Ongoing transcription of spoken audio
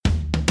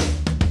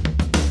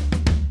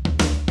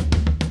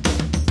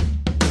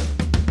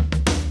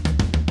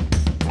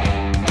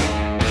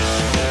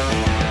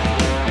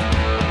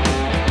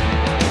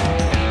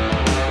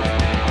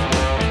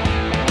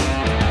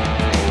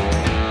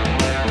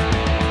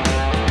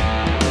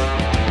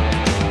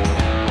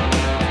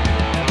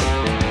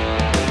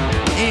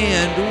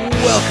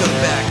Welcome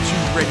back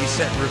to Ready,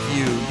 Set,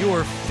 Review,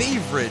 your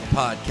favorite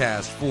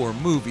podcast for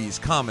movies,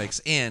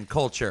 comics, and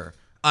culture.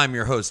 I'm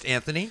your host,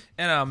 Anthony.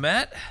 And I'm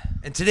Matt.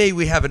 And today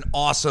we have an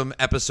awesome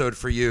episode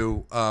for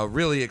you.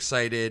 Really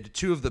excited.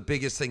 Two of the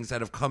biggest things that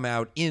have come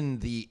out in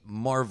the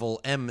Marvel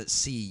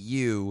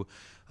MCU.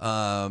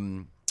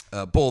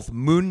 Both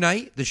Moon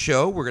Knight, the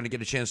show, we're going to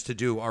get a chance to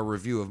do our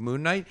review of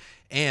Moon Knight,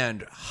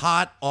 and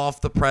hot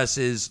off the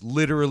presses,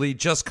 literally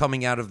just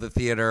coming out of the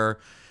theater,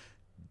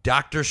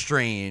 Doctor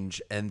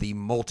Strange and the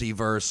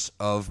Multiverse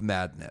of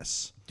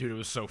Madness. Dude, it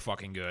was so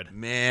fucking good.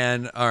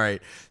 Man, all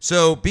right.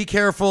 So be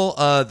careful.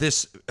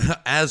 This,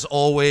 as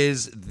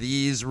always,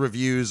 these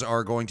reviews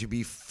are going to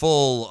be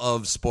full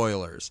of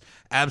spoilers.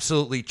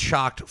 Absolutely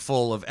chocked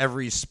full of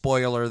every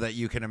spoiler that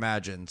you can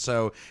imagine.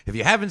 So if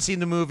you haven't seen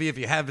the movie, if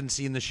you haven't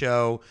seen the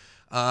show,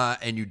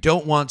 and you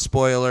don't want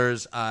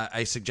spoilers,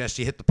 I suggest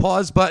you hit the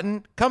pause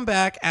button, come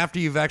back after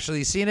you've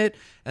actually seen it,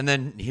 and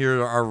then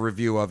hear our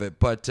review of it.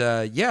 But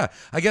yeah,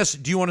 I guess,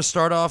 do you want to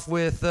start off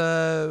with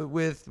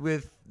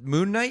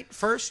Moon Knight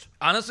first?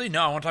 Honestly,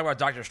 no. I want to talk about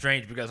Doctor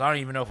Strange because I don't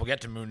even know if we'll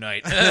get to Moon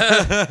Knight.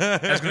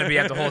 That's going to be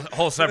at the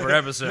whole separate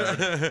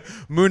episode.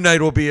 Moon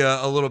Knight will be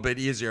a little bit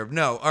easier.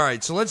 No, all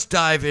right. So let's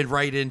dive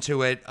right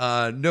into it.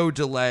 No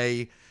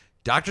delay.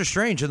 Doctor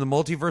Strange and the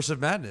Multiverse of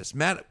Madness.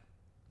 Matt,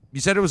 you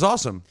said it was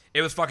awesome.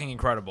 It was fucking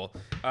incredible.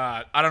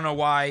 I don't know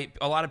why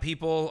a lot of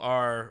people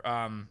are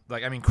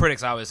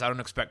critics. I don't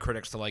expect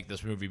critics to like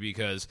this movie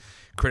because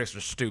critics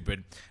are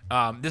stupid.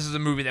 This is a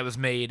movie that was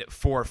made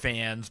for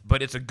fans,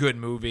 but it's a good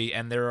movie,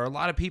 and there are a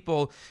lot of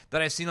people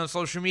that I've seen on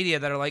social media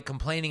that are like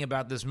complaining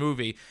about this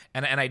movie,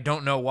 and I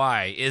don't know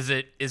why. Is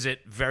it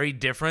very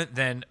different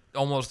than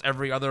almost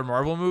every other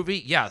Marvel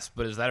movie? Yes,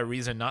 but is that a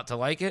reason not to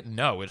like it?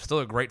 No, it's still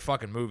a great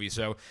fucking movie.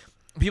 So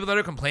people that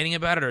are complaining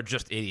about it are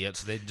just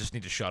idiots. They just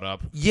need to shut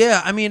up. Yeah,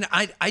 I mean,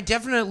 I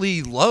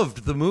definitely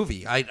loved the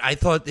movie. I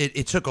thought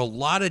it took a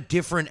lot of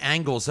different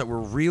angles that were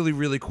really,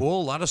 really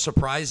cool. A lot of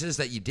surprises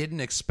that you didn't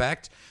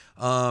expect,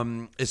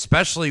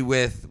 especially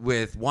with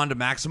Wanda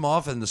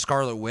Maximoff and the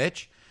Scarlet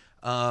Witch.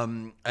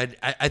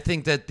 I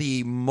think that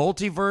the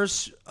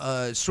multiverse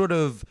sort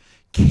of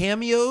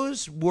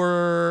cameos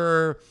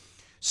were...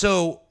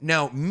 So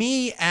now,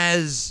 me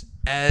as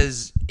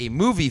a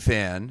movie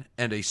fan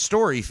and a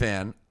story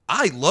fan,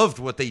 I loved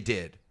what they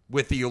did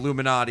with the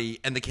Illuminati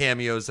and the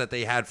cameos that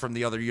they had from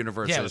the other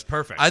universes. Yeah, it was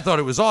perfect. I thought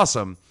it was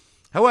awesome.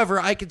 However,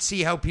 I could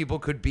see how people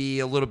could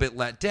be a little bit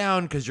let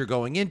down because you're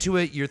going into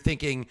it. You're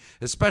thinking,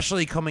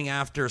 especially coming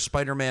after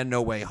Spider-Man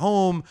No Way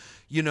Home,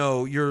 you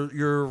know,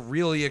 you're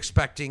really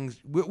expecting...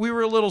 We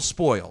were a little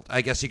spoiled,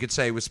 I guess you could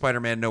say, with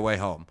Spider-Man No Way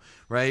Home,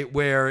 right?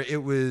 Where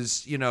it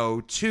was, you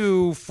know,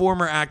 two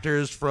former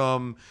actors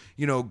from,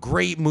 you know,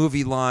 great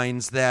movie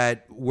lines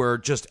that were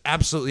just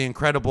absolutely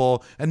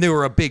incredible, and they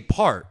were a big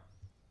part.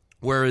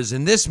 Whereas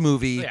in this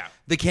movie,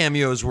 the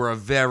cameos were a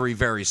very,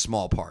 very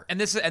small part.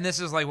 And this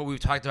is like what we've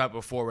talked about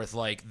before with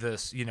like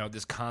this, you know,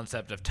 this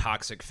concept of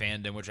toxic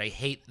fandom, which I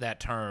hate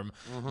that term,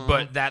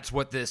 but that's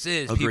what this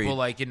is. Agreed. People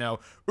like, you know,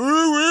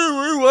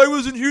 why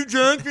wasn't Hugh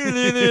Jackman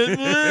in it?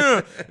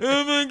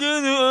 Oh my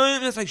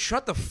god! It's like,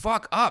 shut the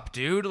fuck up,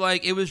 dude.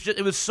 Like it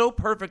was so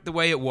perfect the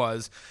way it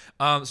was.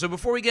 So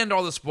before we get into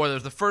all the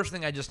spoilers, the first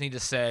thing I just need to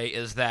say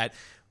is that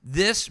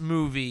this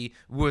movie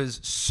was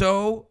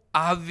so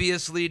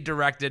obviously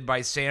directed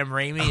by Sam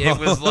Raimi. It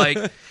was like,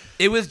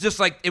 it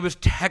was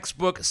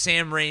textbook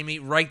Sam Raimi,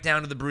 right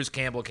down to the Bruce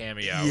Campbell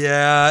cameo.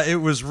 Yeah, it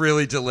was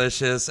really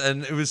delicious,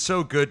 and it was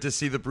so good to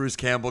see the Bruce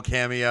Campbell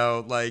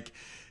cameo. Like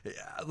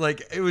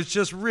it was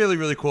just really,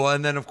 really cool.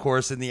 And then, of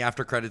course, in the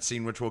after credit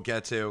scene, which we'll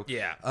get to,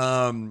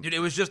 dude,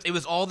 it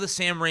was all the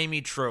Sam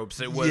Raimi tropes.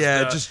 It was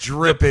just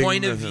dripping.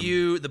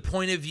 The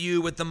point of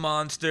view with the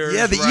monsters.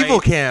 Yeah, the right? evil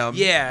cam.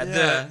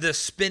 Yeah, the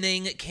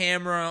spinning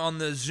camera on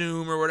the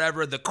zoom or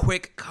whatever. The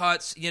quick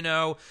cuts. You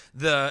know,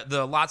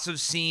 the lots of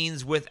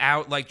scenes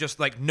without just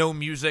no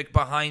music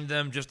behind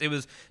them. Just it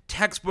was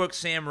textbook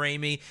Sam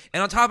Raimi.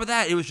 And on top of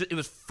that, it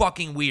was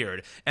fucking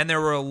weird. And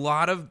there were a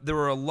lot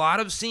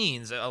of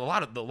scenes. A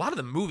lot of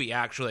the movie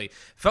actually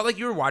felt like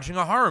you were watching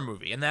a horror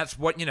movie, and that's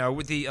what, you know,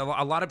 with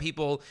a lot of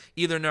people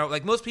either know,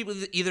 like most people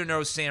either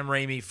know Sam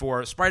Raimi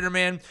for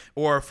Spider-Man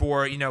or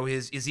for, you know,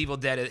 his Evil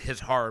Dead, his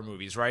horror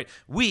movies, right?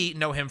 We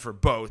know him for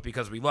both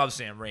because we love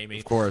Sam Raimi,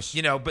 of course,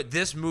 you know. But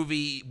this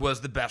movie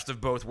was the best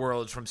of both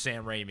worlds from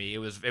Sam Raimi. It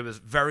was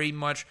very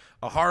much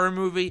a horror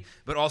movie,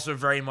 but also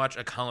very much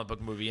a comic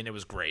book movie, and it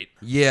was great.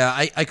 Yeah,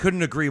 I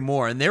couldn't agree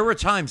more. And there were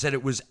times that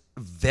it was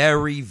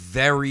very,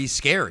 very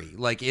scary.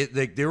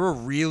 There were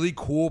really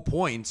cool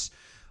points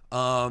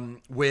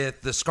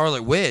with the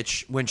Scarlet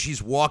Witch when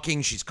she's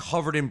walking, she's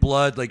covered in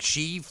blood. Like,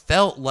 she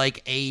felt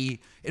like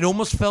it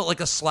almost felt like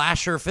a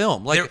slasher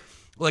film.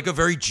 Like a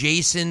very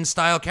Jason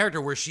style character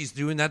where she's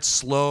doing that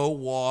slow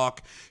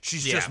walk.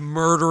 She's just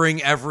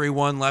murdering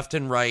everyone left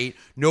and right.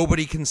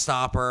 Nobody can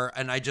stop her.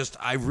 And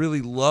I really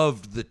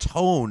loved the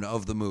tone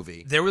of the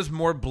movie. There was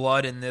more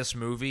blood in this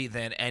movie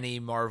than any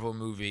Marvel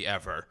movie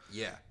ever.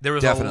 Yeah. There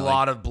was definitely a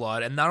lot of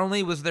blood. And not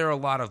only was there a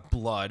lot of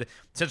blood,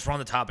 since we're on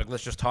the topic,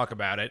 let's just talk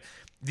about it.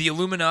 The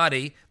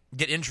Illuminati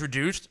get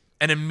introduced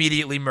and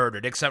immediately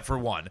murdered, except for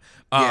one.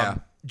 Yeah.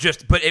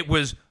 But it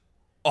was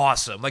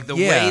awesome. Like the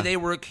Yeah. way they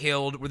were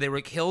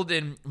killed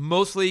in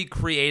mostly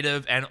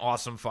creative and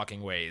awesome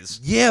fucking ways.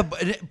 Yeah,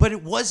 but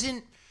it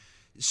wasn't.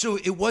 So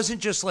it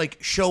wasn't just like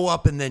show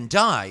up and then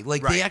die.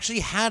 Like they Right. actually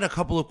had a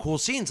couple of cool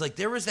scenes. Like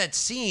there was that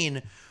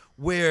scene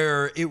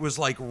where it was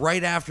like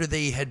right after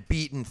they had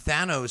beaten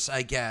Thanos,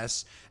 I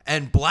guess,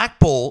 and Black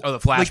Bolt. Oh,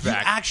 the Like you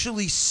flashback.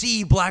 actually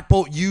see Black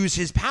Bolt use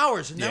his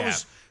powers, and that Yeah.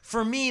 was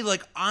for me.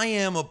 Like I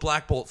am a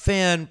Black Bolt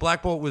fan.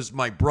 Black Bolt was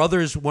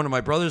one of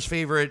my brother's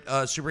favorite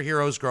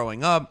superheroes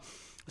growing up.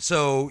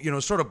 So,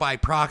 sort of by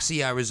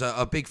proxy, I was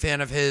a big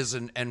fan of his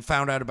and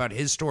found out about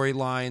his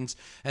storylines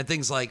and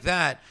things like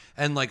that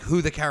and like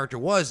who the character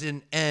was.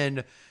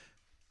 And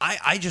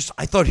I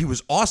thought he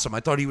was awesome. I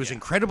thought he was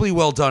incredibly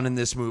well done in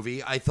this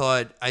movie. I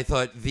thought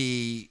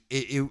the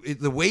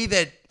way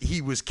that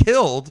he was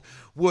killed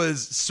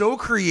was so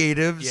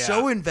creative,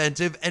 so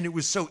inventive, and it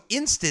was so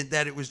instant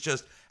that it was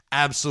just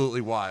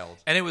absolutely wild.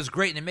 And it was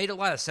great, and it made a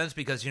lot of sense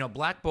because,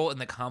 Black Bolt in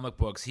the comic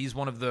books, he's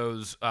one of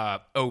those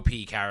OP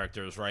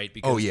characters, right?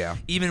 Because Oh, yeah.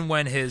 even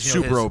when his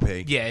Super OP.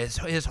 Yeah,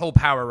 his whole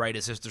power, right,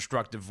 is his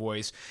destructive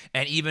voice,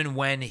 and even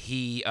when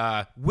he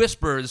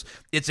whispers,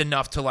 it's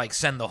enough to like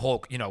send the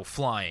Hulk,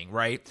 flying,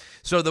 right?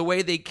 So the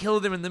way they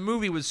killed him in the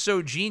movie was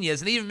so genius,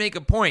 and they even make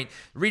a point.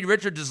 Reed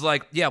Richards is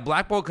like, yeah,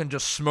 Black Bolt can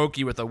just smoke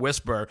you with a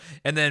whisper,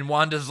 and then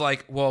Wanda's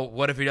like, well,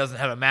 what if he doesn't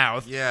have a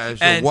mouth? Yeah,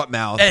 so and, what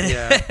mouth? And,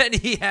 Yeah. and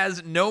he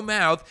has no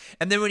mouth,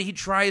 and then when he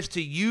tries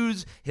to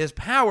use his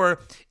power,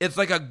 it's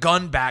like a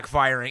gun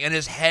backfiring, and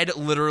his head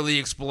literally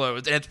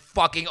explodes, and it's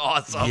fucking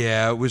awesome.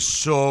 Yeah, it was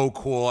so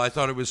cool. I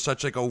thought it was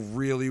such like a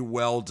really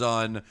well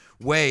done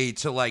way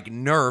to like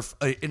nerf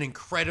an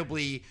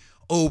incredibly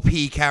OP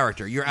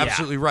character. You're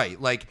absolutely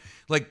right.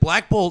 Like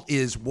Black Bolt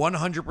is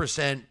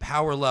 100%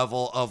 power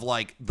level of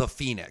like the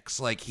Phoenix.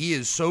 Like he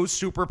is so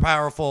super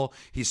powerful.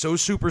 He's so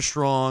super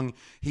strong.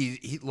 He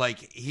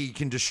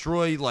can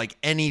destroy like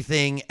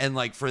anything, and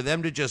like for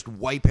them to just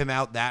wipe him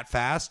out that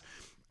fast,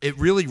 it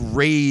really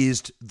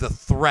raised the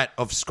threat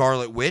of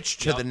Scarlet Witch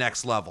to the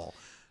next level.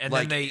 And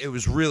like, then it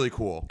was really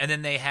cool. And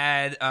then they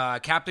had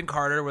Captain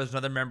Carter was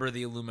another member of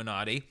the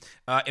Illuminati.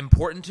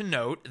 Important to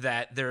note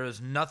that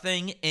there's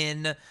nothing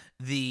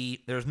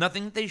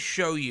that they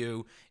show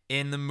you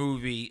in the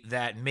movie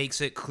that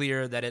makes it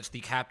clear that it's the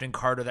Captain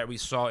Carter that we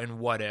saw in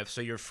What If. So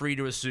you're free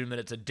to assume that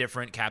it's a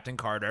different Captain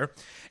Carter.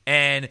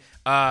 And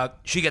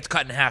she gets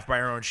cut in half by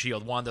her own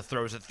shield. Wanda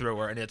throws it through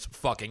her, and it's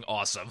fucking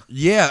awesome.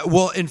 Yeah,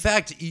 well, in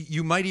fact,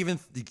 you might even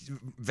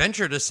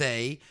venture to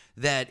say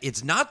that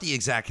it's not the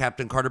exact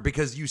Captain Carter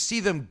because you see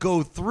them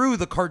go through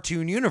the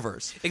cartoon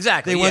universe.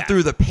 Exactly, They went yeah.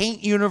 through the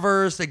Paint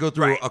universe. They go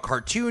through Right. a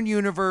cartoon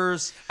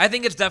universe. I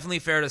think it's definitely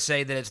fair to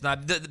say that it's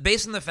not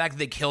based on the fact that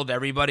they killed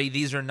everybody.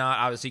 These are not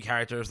obviously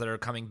characters that are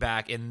coming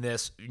back in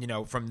this,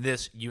 from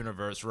this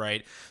universe,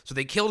 right? So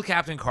they killed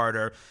Captain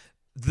Carter.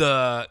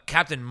 The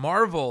Captain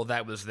Marvel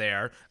that was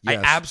there,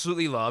 Yes. I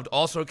absolutely loved.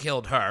 Also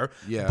killed her,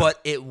 Yeah. but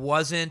it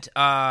wasn't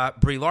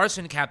Brie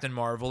Larson Captain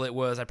Marvel. It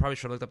was, I probably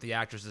should have looked up the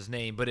actress's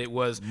name, but it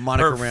was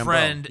Monica her Rambeau,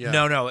 friend. yeah.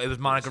 No, it was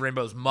Monica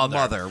Rambeau's mother.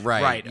 Mother,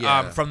 right, right.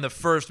 yeah. From the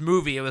first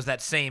movie, it was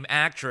that same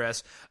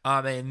actress.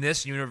 And in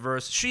this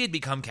universe, she had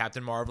become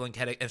Captain Marvel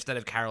instead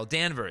of Carol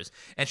Danvers,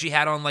 and she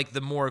had on like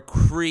the more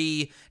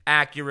Kree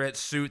accurate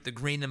suit, the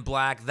green and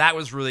black. That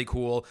was really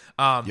cool.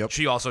 Yep.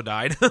 She also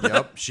died.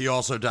 Yep, she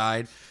also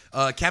died.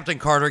 Captain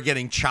Carter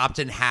getting chopped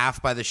in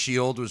half by the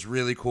shield was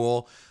really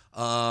cool.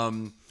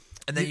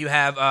 And then you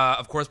have,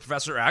 of course,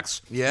 Professor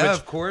X. Yeah, which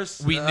of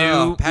course. We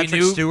knew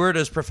Patrick Stewart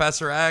as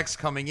Professor X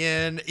coming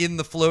in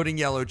the floating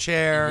yellow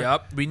chair.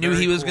 Yep, we knew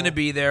Very he was cool. going to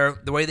be there.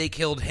 The way they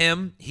killed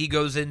him, he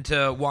goes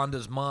into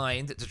Wanda's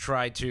mind to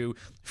try to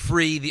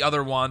free the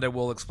other Wanda.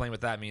 We'll explain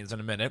what that means in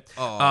a minute.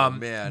 Oh,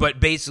 man. But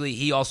basically,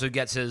 he also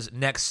gets his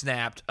neck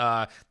snapped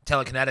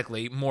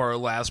telekinetically, more or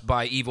less,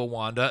 by evil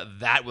Wanda.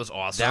 That was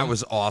awesome. That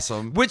was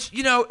awesome. Which,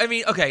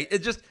 okay, it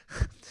just...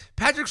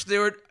 Patrick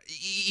Stewart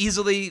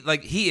easily,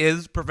 like, he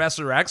is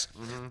Professor X,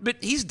 but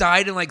he's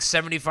died in like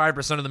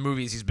 75% of the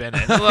movies he's been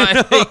in.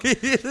 Like, he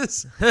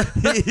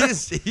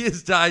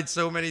has died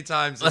so many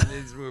times in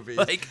these movies,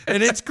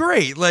 and it's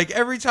great. Like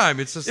every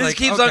time, it's just it like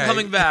keeps okay. on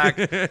coming back.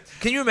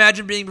 Can you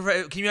imagine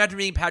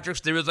being Patrick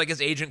Stewart? Like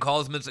his agent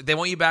calls him, it's like, they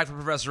want you back for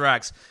Professor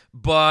X,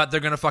 but they're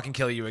gonna fucking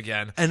kill you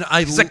again. And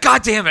He's like,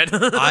 God damn it!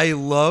 I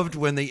loved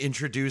when they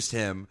introduced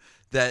him.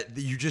 That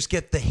you just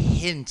get the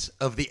hint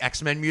of the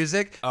X-Men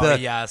music. Oh,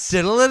 yes.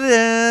 So So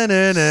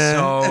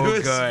it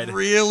was good.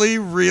 Really,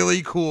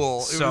 really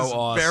cool. So it was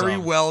awesome. very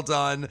well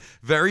done,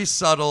 very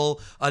subtle.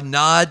 A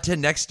nod to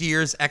next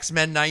year's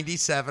X-Men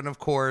 '97, of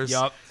course.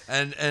 Yup.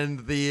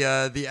 And the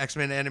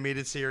X-Men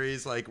animated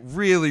series, like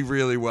really,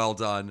 really well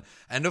done.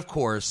 And of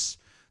course,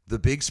 the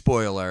big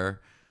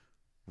spoiler: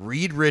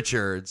 Reed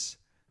Richards.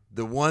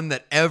 The one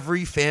that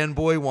every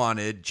fanboy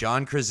wanted,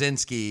 John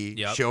Krasinski,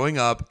 Yep. showing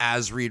up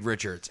as Reed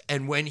Richards.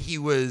 And when he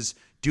was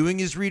doing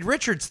his Reed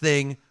Richards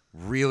thing,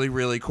 really,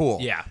 really cool.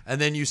 Yeah. And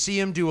then you see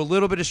him do a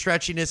little bit of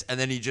stretchiness, and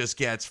then he just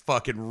gets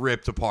fucking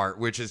ripped apart,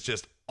 which is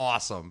just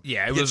awesome.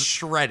 Yeah, it Gets was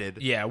shredded.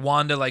 Yeah,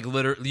 Wanda like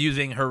literally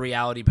using her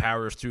reality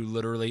powers to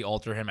literally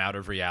alter him out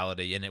of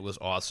reality, and it was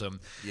awesome.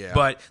 Yeah.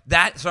 But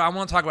so I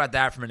want to talk about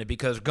that for a minute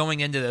because going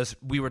into this,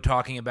 we were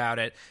talking about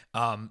it,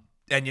 and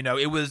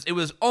it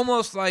was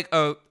almost like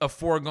a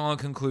foregone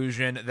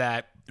conclusion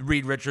that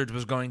Reed Richards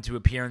was going to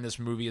appear in this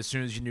movie as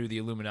soon as you knew the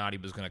Illuminati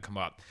was going to come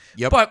up.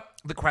 Yep. But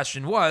the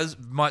question was,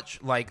 much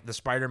like the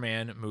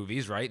Spider-Man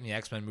movies, right, and the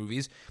X-Men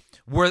movies,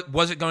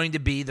 was it going to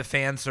be the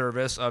fan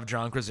service of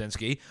John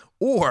Krasinski,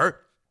 or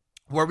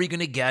were we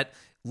going to get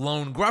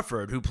Lone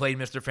Grufford, who played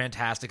Mr.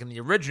 Fantastic in the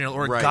original,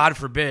 or Right. God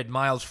forbid,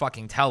 Miles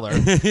fucking Teller?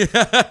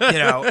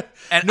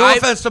 And No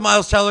offense to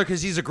Miles Teller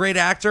because he's a great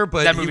actor,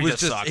 but That movie he was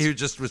just sucks. he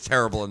just was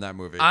terrible in that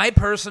movie. I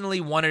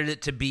personally wanted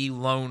it to be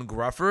Lone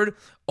Grufford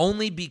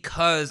only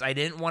because I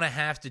didn't want to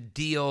have to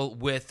deal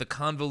with the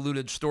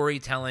convoluted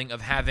storytelling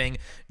of having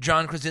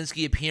John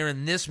Krasinski appear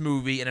in this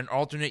movie in an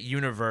alternate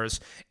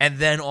universe and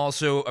then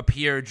also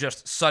appear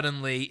just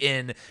suddenly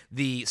in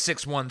the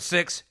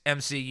 616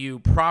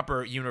 MCU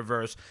proper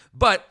universe.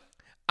 But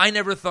I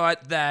never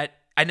thought that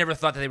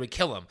they would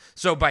kill him.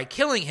 So by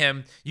killing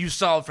him, you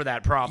solve for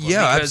that problem.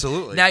 Yeah, because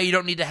absolutely. Now you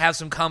don't need to have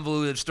some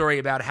convoluted story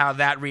about how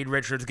that Reed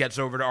Richards gets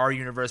over to our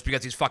universe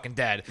because he's fucking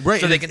dead. Right,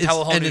 So and they can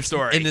tell a whole new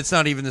story. and it's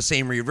not even the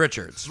same Reed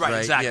Richards. Right,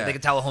 exactly. Yeah. They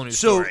can tell a whole new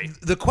So story.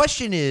 the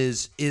question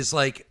is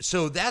like,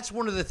 so that's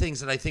one of the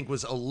things that I think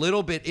was a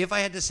little bit, if I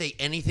had to say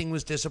anything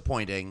was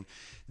disappointing,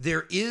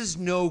 there's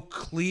no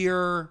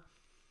clear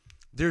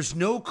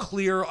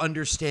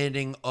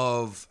understanding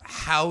of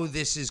how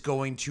this is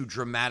going to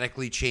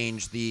dramatically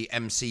change the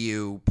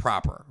MCU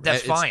proper.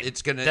 That's fine.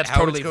 It's going to That's how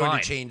totally it's going fine.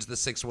 to change the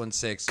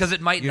 616 Because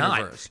it might not.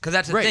 universe. Because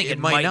that's the Right, thing. It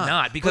might not.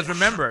 not. Because But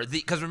remember,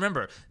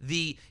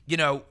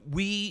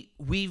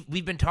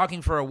 we've been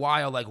talking for a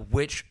while like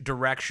which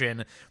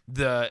direction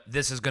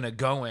this is going to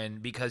go in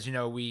because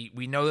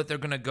we know that they're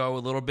going to go a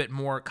little bit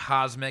more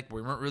cosmic. But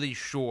we weren't really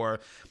sure.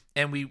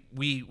 And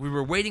we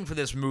were waiting for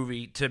this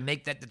movie to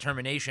make that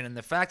determination, and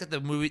the fact that the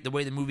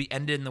way the movie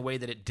ended in the way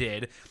that it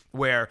did,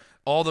 where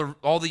all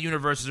the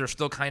universes are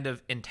still kind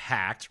of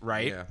intact,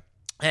 right? Yeah.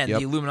 And Yep.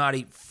 the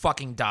Illuminati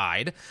fucking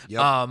died.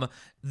 Yep.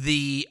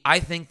 I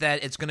think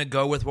that it's going to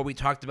go with what we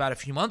talked about a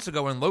few months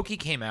ago when Loki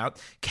came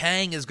out.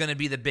 Kang is going to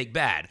be the big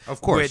bad,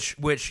 Of course.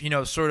 which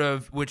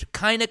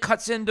kind of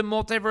cuts into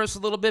multiverse a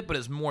little bit, but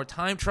is more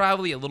time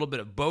travel-y, a little bit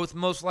of both,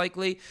 most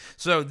likely.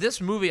 So this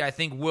movie, I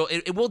think,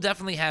 will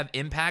definitely have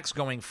impacts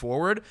going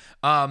forward.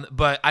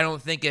 But I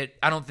don't think it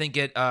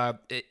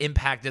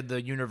impacted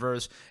the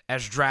universe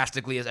as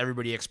drastically as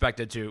everybody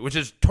expected to, which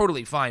is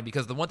totally fine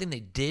because the one thing they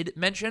did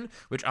mention,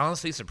 which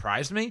honestly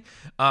surprised me,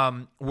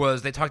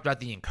 was they talked about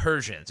the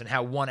incursions and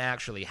how one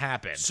actually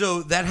happened.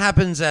 So that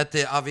happens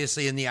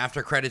obviously in the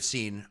after credit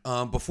scene.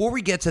 Before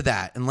we get to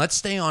that, and let's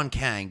stay on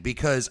Kang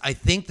because I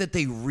think that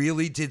they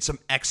really did some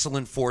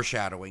excellent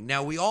foreshadowing.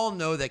 Now we all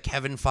know that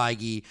Kevin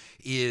Feige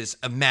is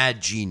a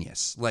mad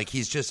genius. Like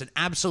he's just an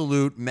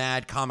absolute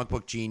mad comic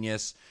book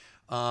genius.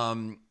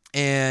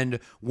 And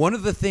one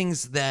of the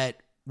things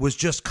that was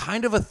just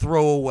kind of a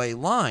throwaway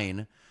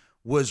line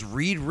was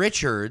Reed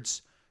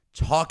Richards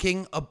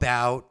talking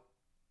about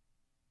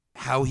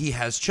how he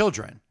has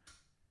children.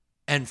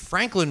 And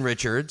Franklin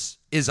Richards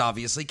is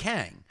obviously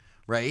Kang,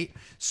 right?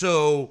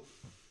 So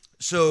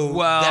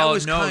that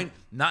was not in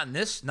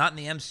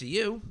the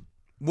MCU.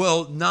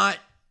 Well, not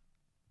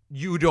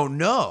you don't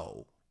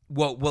know.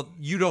 Well,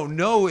 You don't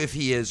know if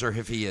he is or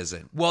if he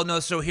isn't. well, no.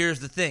 So here's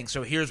the thing.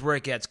 So here's where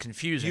it gets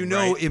confusing. You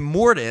know right?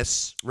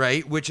 Immortus,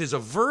 right, which is a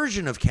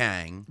version of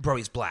Kang. Bro,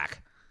 he's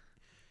black.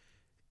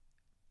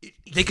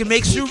 They can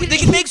make Sue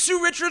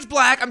Richards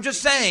black. I'm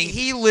just saying.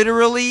 He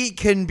literally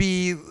can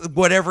be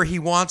whatever he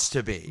wants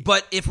to be.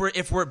 But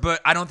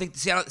but I don't think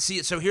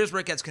see. So here's where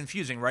it gets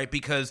confusing, right?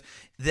 Because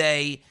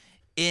the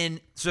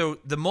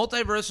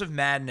Multiverse of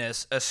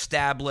Madness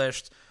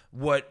established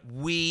what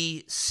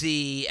we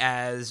see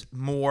as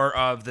more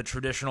of the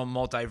traditional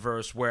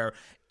multiverse, where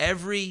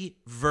every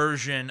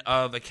version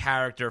of a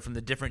character from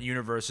the different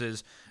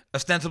universes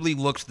ostensibly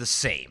looks the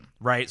same,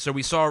 right? So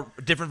we saw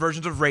different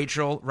versions of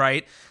Rachel,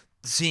 right?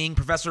 Seeing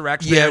Professor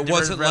X. Yeah, there, it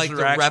wasn't like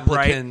Professor the X,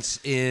 right?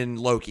 replicants in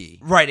Loki.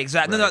 Right,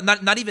 exactly. Right. No,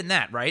 not even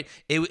that. Right.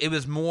 It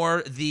was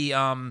more the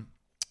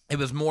It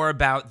was more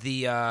about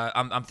the.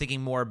 I'm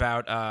thinking more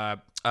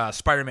about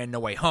Spider-Man: No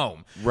Way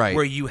Home, Right.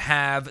 Where you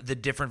have the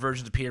different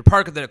versions of Peter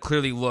Parker that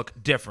clearly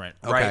look different,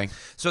 right? Okay.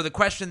 So the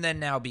question then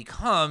now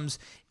becomes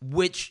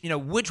which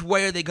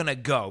way are they going to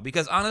go?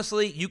 Because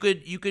honestly, you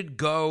could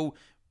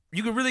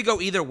really go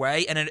either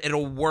way, and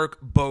it'll work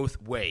both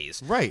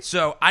ways. Right.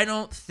 So I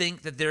don't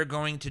think that they're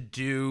going to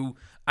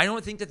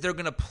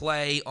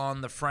play on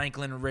the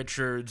Franklin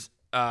Richards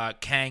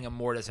Kang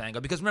Immortus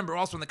angle, because remember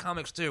also in the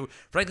comics too,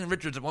 Franklin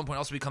Richards at one point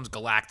also becomes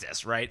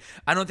Galactus, right?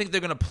 I don't think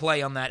they're going to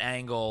play on that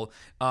angle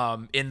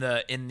in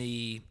the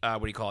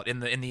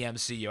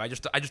MCU. I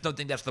just don't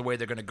think that's the way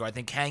they're going to go. I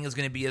think Kang is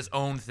going to be his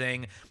own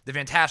thing. The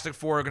Fantastic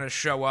Four are going to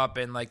show up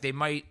and like they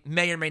may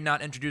or may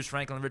not introduce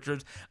Franklin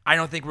Richards. I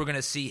don't think we're going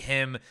to see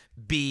him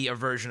be a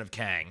version of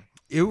Kang.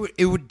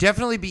 It would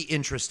definitely be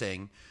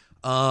interesting.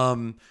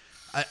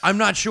 I'm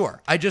not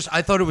sure. I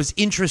thought it was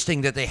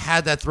interesting that they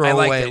had that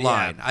throwaway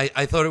line. Yeah.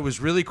 I thought it was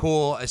really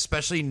cool,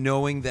 especially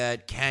knowing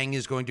that Kang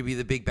is going to be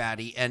the big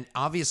baddie. And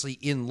obviously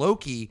in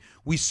Loki,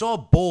 we saw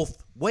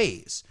both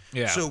ways.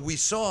 Yeah. So we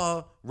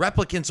saw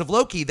replicants of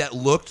Loki that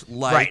looked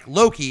like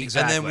Loki.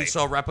 Exactly. And then we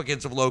saw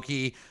replicants of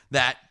Loki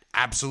that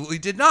absolutely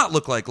did not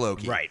look like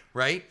Loki.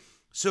 Right?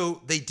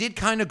 So they did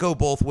kind of go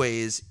both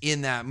ways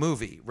in that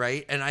movie,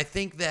 right? And I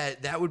think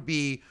that would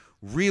be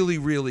really,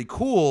 really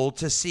cool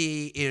to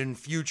see in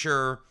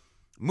future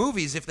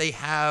movies if they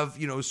have,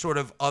 sort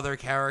of other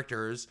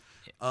characters.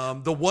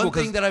 The one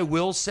thing that I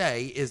will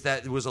say is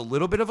that it was a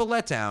little bit of a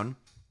letdown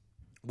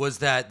was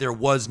that there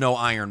was no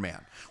Iron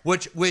Man,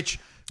 which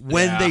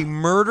when they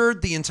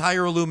murdered the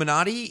entire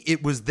Illuminati,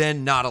 it was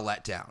then not a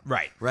letdown.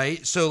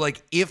 Right. So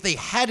like if they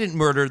hadn't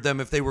murdered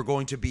them, if they were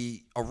going to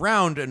be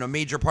around in a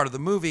major part of the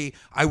movie,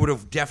 I would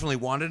have definitely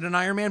wanted an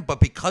Iron Man. But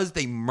because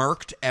they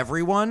murked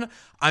everyone,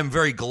 I'm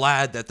very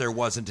glad that there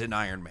wasn't an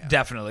Iron Man.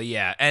 Definitely,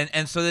 yeah.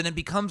 And so then it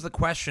becomes the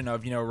question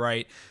of,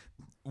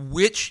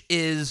 which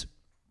is,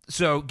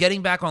 so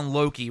getting back on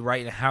Loki,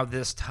 right, and how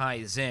this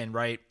ties in,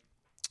 right,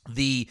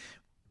 the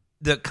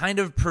kind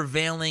of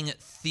prevailing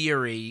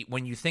theory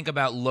when you think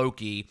about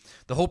Loki,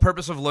 the whole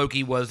purpose of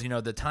Loki was,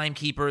 the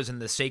timekeepers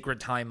and the sacred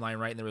timeline,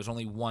 right? And there was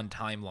only one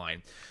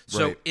timeline.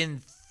 So in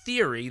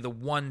theory, the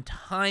one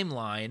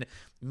timeline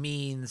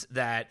means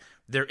that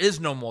there is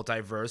no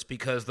multiverse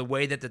because the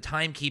way that the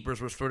timekeepers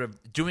were sort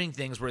of doing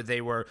things where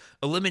they were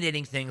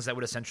eliminating things that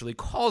would essentially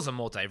cause a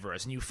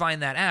multiverse. And you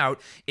find that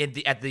out in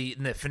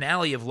the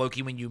finale of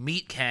Loki when you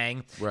meet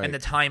Kang and the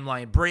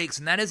timeline breaks.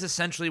 And that is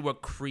essentially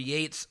what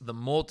creates the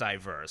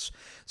multiverse.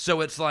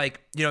 So it's like,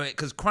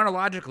 because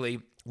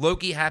chronologically,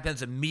 Loki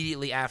happens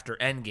immediately after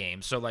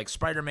Endgame. So, like,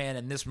 Spider-Man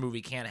in this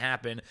movie can't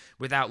happen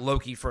without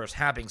Loki first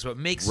happening. So it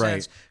makes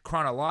sense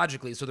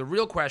chronologically. So the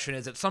real question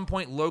is, at some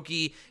point,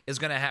 Loki is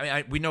going to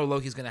have... we know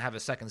Loki's going to have a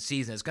second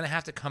season. It's going to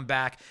have to come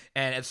back,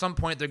 and at some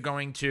point, they're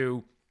going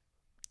to...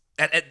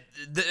 At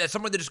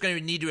some point, they're just going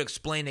to need to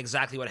explain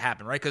exactly what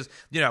happened, right? Because,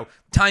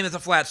 time is a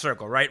flat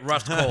circle, right?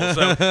 Rust Cole.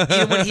 So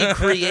even when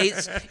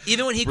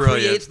he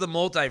creates the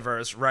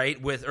multiverse,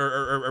 right, with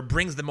or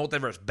brings the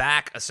multiverse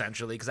back,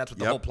 essentially, because that's what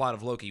the whole plot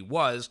of Loki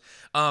was,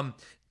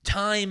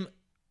 time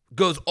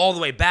goes all the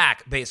way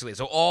back, basically.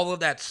 So all of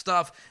that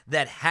stuff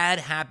that had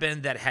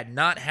happened, that had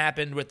not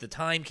happened with the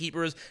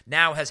timekeepers,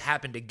 now has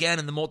happened again,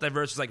 and the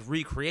multiverse is like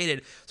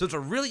recreated. So it's a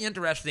really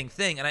interesting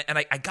thing. And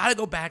I gotta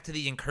go back to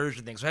the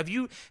incursion thing. So have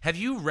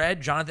you read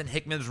Jonathan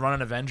Hickman's run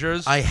on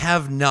Avengers? I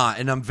have not,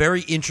 and I'm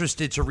very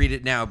interested to read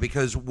it now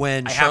because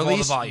when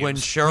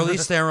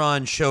Charlize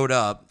Theron showed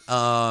up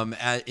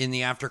in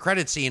the after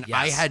credit scene,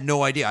 I had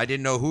no idea. I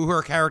didn't know who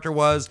her character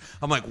was.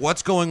 I'm like,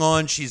 what's going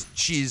on?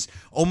 She's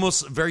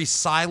almost very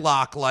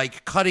Psylocke,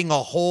 like cutting a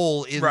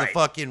hole in the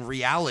fucking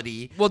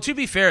reality. Well, to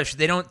be fair,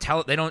 they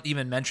don't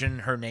even mention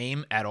her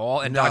name at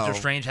all, and Doctor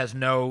Strange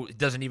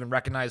doesn't even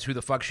recognize who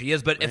the fuck she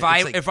is. But if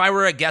I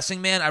were a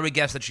guessing man, I would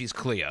guess that she's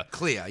Clea.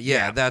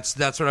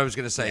 That's what I was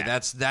gonna say. Yeah.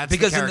 That's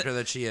because the character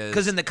that she is.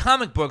 Because in the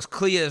comic books,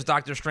 Clea is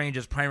Doctor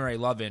Strange's primary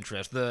love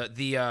interest. Oh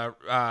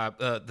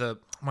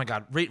my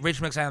God,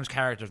 Rachel McAdams'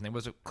 character's name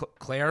was it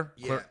Claire?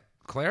 Yeah.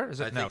 Claire? Is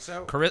it? I think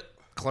so.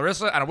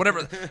 Clarissa? I don't know,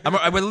 whatever.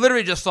 I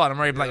literally just saw it. I'm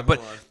already blanking.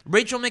 But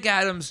Rachel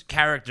McAdams'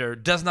 character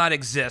does not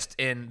exist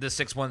in the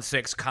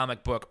 616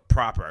 comic book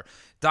proper.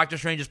 Doctor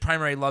Strange's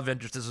primary love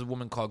interest is a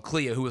woman called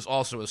Clea, who is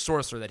also a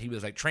sorcerer that he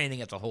was like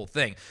training at the whole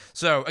thing.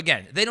 So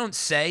again, they don't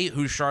say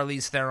who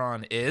Charlize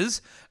Theron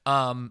is,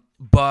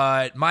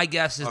 but my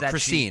guess is that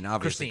Christine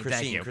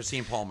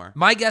Palmer.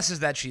 My guess is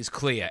that she's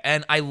Clea,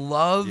 and I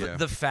love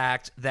the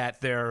fact that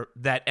the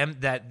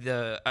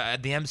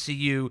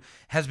MCU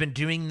has been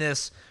doing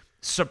this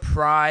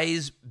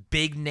surprise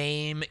big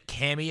name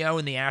cameo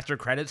in the after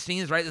credit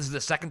scenes, right? This is the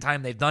second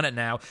time they've done it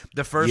now.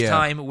 The first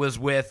time was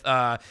with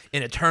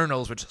in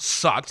Eternals, which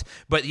sucked,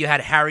 but you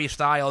had Harry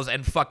Styles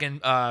and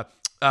fucking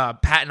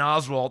Patton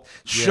Oswalt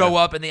show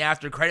up in the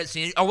after credit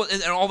scene,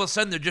 and all of a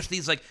sudden they're just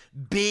these like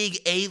big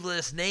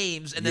A-list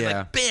names, and then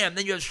like bam,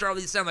 then you have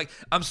Charlize Theron. Like,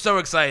 I'm so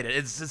excited.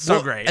 It's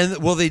so great. And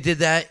they did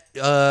that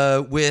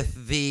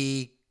with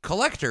the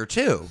Collector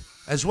too.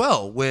 As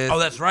well with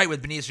that's right,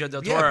 with Benicio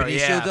del Toro.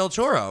 Del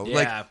Toro. Yeah.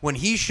 Like when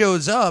he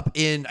shows up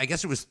in, I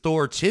guess it was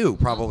Thor 2,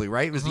 probably,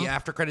 right? It was the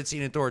after credit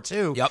scene in Thor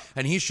 2. Yep.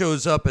 And he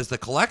shows up as the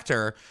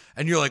Collector,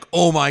 and you're like,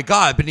 oh my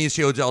God,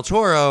 Benicio del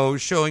Toro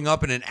showing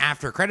up in an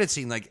after credit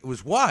scene. Like, it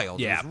was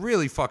wild. Yeah. It was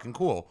really fucking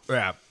cool.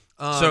 Yeah.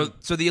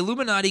 So the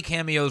Illuminati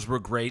cameos were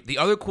great. The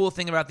other cool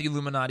thing about the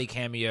Illuminati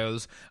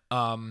cameos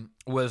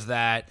was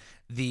that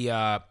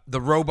the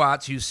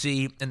robots you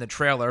see in the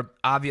trailer,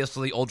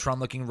 obviously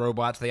Ultron-looking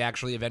robots. They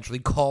actually eventually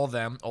call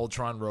them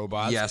Ultron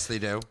robots. Yes, they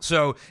do.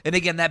 So, and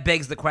again, that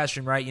begs the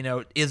question, right?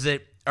 Is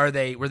it were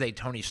they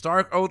Tony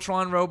Stark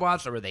Ultron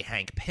robots, or were they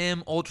Hank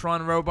Pym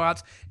Ultron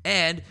robots?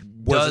 And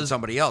Was it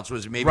somebody else?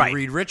 Was it maybe Right.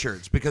 Reed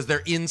Richards? Because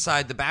they're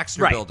inside the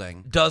Baxter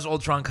building. Does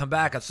Ultron come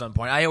back at some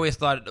point? I always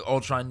thought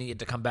Ultron needed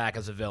to come back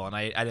as a villain.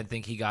 I didn't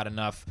think he got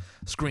enough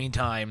screen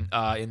time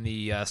in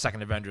the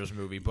second Avengers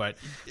movie, but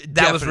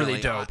that was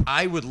really Definitely. dope.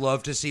 I would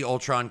love to see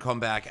Ultron come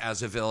back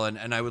as a villain,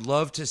 and I would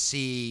love to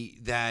see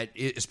that,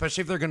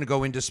 especially if they're going to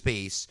go into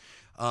space.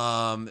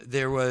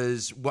 There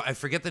was, I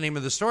forget the name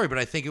of the story, but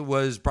I think it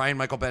was Brian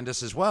Michael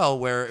Bendis as well,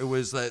 where it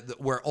was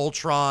where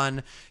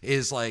Ultron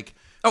is like.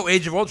 Oh,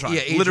 Age of Ultron.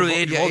 Yeah, Literally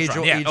Age of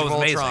Ultron. Age of it was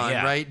amazing, Ultron,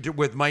 yeah. right?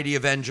 With Mighty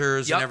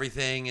Avengers Yep. and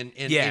everything, and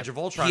in Age of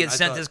Ultron. He had I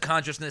sent thought- his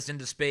consciousness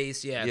into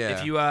space. Yeah. Yeah.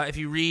 If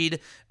you read,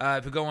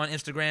 if you go on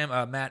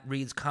Instagram, Matt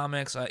Reads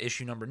Comics,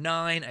 issue number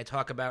 9, I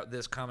talk about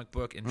this comic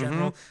book in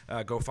general.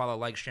 Go follow,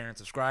 like, share, and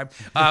subscribe.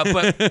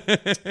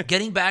 But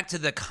getting back to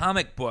the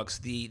comic books,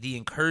 the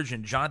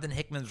Incursion, Jonathan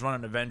Hickman's run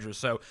on Avengers.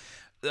 So.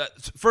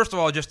 First of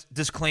all, just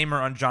disclaimer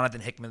on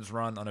Jonathan Hickman's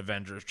run on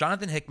Avengers.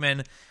 Jonathan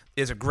Hickman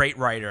is a great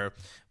writer,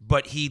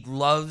 but he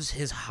loves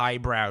his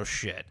highbrow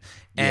shit.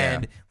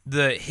 And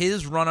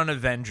his run on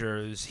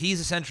Avengers, he's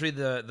essentially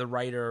the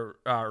writer,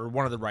 or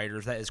one of the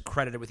writers that is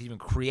credited with even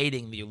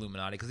creating the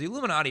Illuminati, because the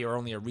Illuminati are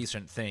only a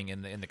recent thing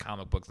in the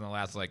comic books in the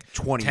last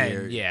 20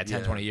 years.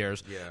 20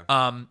 years.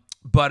 Yeah.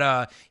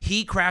 But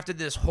he crafted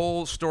this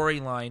whole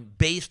storyline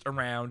based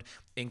around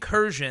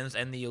incursions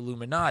and the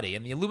Illuminati.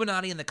 And the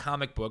Illuminati in the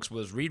comic books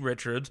was Reed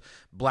Richards,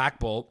 Black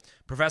Bolt,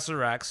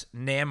 Professor X,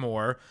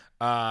 Namor,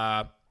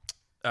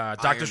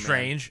 Doctor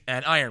Strange,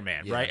 and Iron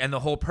Man, right? And the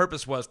whole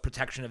purpose was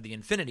protection of the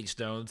Infinity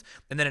Stones.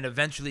 And then it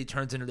eventually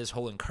turns into this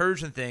whole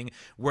incursion thing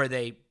where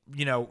they,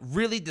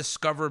 really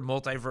discover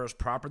multiverse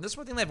proper. And this is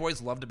one thing that I've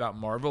always loved about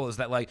Marvel, is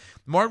that,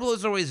 Marvel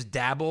has always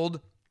dabbled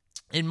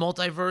in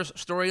multiverse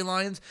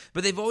storylines,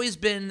 but they've always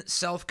been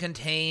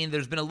self-contained.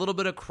 There's been a little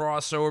bit of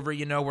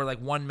crossover, where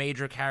one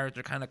major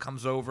character kind of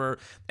comes over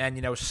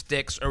and,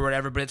 sticks or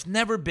whatever, but it's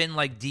never been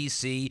like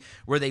DC,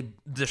 where they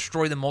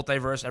destroy the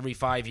multiverse every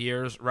 5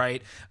 years,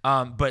 right?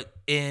 But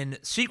in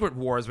Secret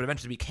Wars, what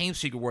eventually became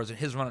Secret Wars in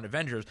his run on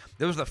Avengers,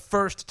 that was the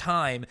first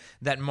time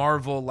that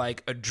Marvel,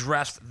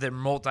 addressed the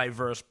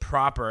multiverse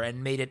proper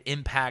and made it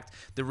impact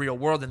the real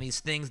world. And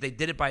these things, they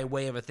did it by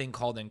way of a thing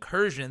called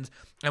incursions.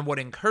 And what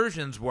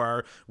incursions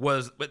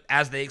was,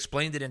 as they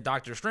explained it in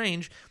Doctor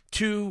Strange,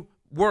 two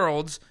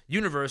worlds,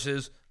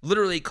 universes,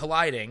 literally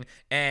colliding,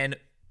 and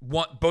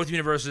both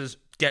universes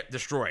get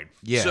destroyed.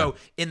 Yeah. So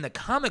in the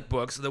comic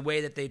books, the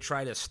way that they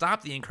try to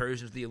stop the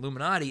incursions of the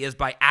Illuminati is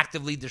by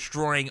actively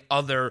destroying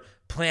other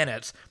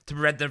planets to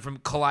prevent them from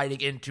colliding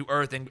into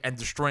Earth and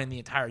destroying the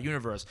entire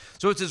universe.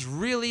 So it's this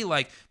really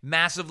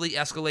massively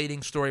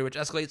escalating story, which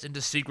escalates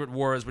into Secret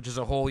Wars, which is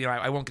a whole,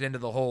 I won't get into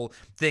the whole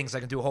thing, so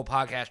I can do a whole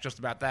podcast just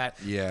about that.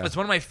 Yeah. It's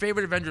one of my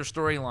favorite Avengers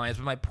storylines,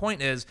 but my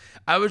point is,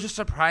 I was just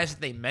surprised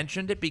that they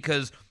mentioned it,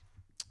 because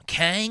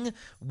Kang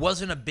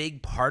wasn't a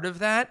big part of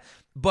that,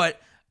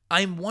 but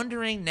I'm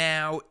wondering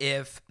now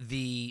if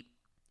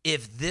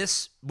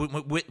this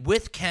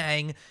with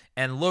Kang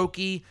and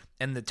Loki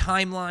and the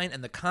timeline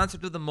and the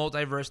concept of the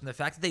multiverse and the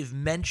fact that they've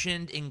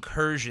mentioned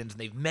incursions and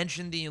they've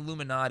mentioned the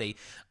Illuminati,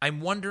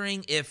 I'm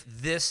wondering if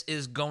this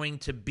is going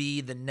to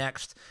be the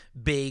next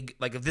big,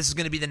 if this is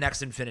going to be the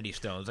next Infinity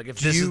Stones, if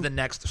this is the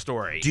next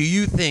story. Do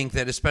you think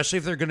that, especially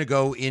if they're going to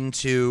go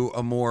into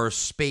a more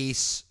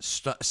space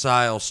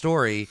style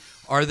story,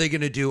 are they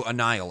going to do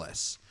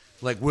Annihilus?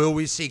 Will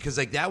we see? Because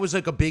that was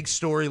a big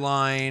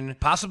storyline.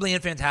 Possibly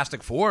in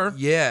Fantastic Four.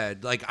 Yeah,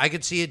 I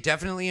could see it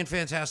definitely in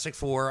Fantastic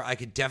Four. I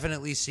could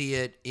definitely see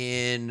it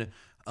in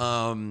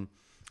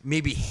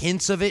maybe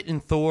hints of it in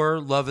Thor: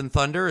 Love and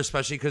Thunder,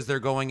 especially because they're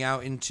going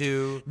out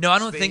into No, I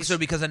don't space. think so,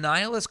 because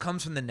Annihilus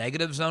comes from the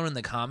negative zone in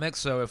the comics.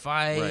 So if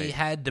I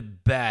had to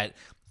bet,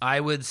 I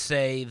would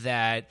say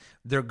that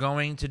they're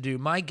going to do.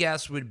 My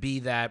guess would be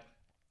that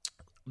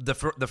the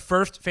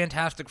first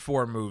Fantastic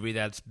Four movie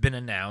that's been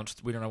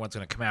announced, we don't know what's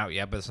going to come out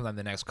yet, but sometime in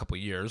the next couple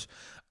of years,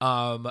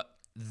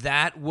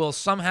 that will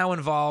somehow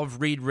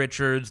involve Reed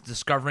Richards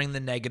discovering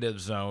the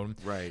negative zone.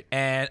 Right.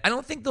 And I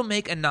don't think they'll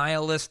make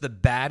Annihilus the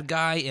bad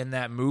guy in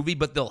that movie,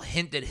 but they'll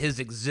hint at his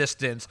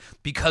existence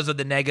because of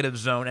the negative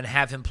zone and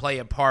have him play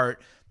a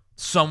part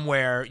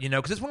somewhere,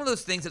 because it's one of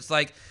those things that's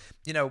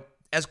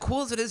as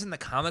cool as it is in the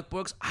comic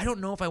books, I don't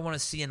know if I want to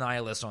see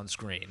Annihilus on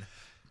screen.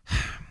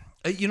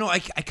 I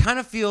kind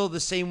of feel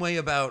the same way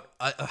about.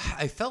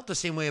 I felt the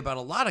same way about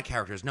a lot of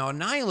characters. Now,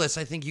 Annihilus,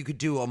 I think you could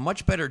do a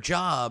much better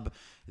job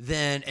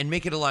and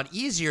make it a lot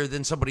easier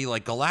than somebody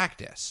like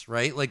Galactus,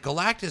 right?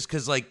 Galactus,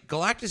 because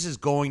Galactus is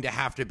going to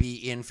have to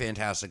be in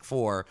Fantastic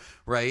Four,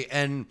 right?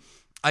 And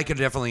I could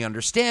definitely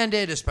understand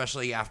it,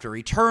 especially after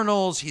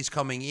Eternals. He's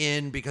coming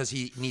in because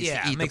he needs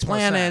to eat the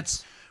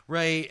planets,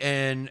 right?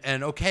 And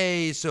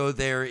okay, so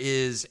there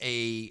is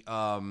a.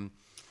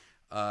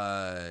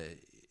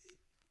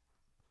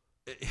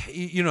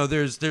 you know,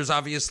 there's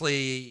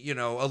obviously, you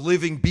know, a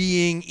living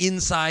being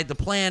inside the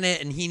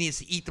planet, and he needs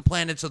to eat the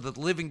planet so that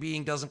the living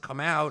being doesn't come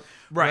out.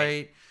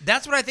 Right.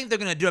 That's what I think they're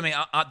going to do. I mean,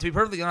 to be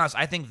perfectly honest,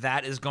 I think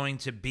that is going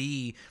to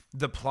be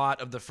the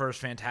plot of the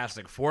first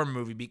Fantastic Four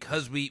movie,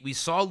 because we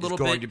saw a little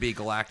bit. It's going to be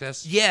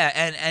Galactus. Yeah,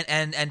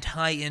 and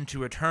tie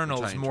into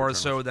Eternals more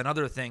so than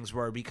other things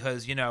were,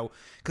 because, you know,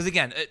 because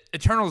again,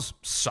 Eternals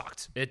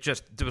sucked. It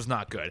was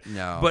not good.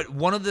 No. But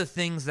one of the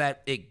things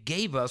that it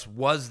gave us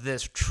was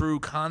this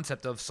true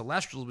concept of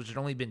Celestials, which had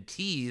only been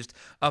teased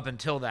up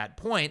until that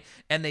point,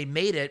 and they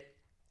made it.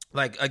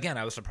 Like, again,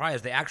 I was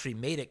surprised. They actually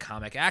made it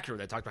comic accurate.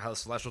 They talked about how the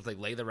Celestials, they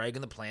lay their egg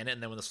in the planet,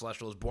 and then when the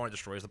Celestial is born, it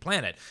destroys the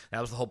planet. That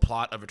was the whole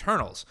plot of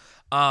Eternals.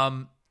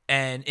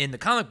 And in the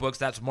comic books,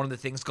 that's one of the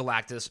things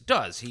Galactus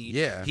does.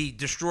 He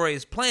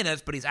destroys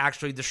planets, but he's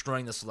actually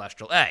destroying the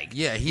celestial egg.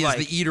 Yeah, he is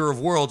the eater of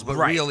worlds, but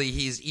really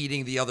he's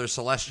eating the other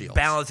Celestials.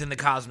 Balancing the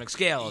cosmic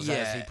scales,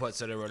 as he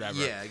puts it, or whatever.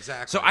 Yeah,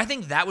 exactly. So I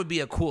think that would be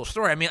a cool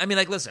story. I mean,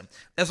 like, listen,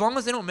 as long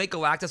as they don't make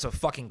Galactus a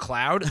fucking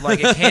cloud, like,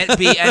 it can't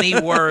be any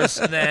worse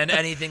than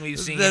anything we've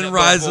seen Then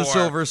Rise before. of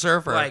Silver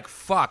Surfer. Like,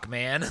 fuck,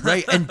 man.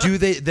 Right, and do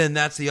they, then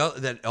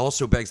that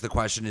also begs the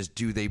question is,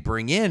 do they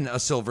bring in a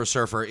Silver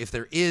Surfer if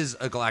there is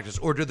a Galactus,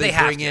 or do they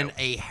bring in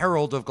a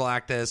herald of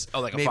Galactus?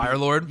 Oh, like maybe, a Fire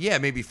Lord? Yeah,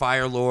 maybe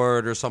Fire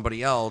Lord or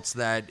somebody else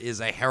that is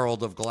a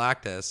herald of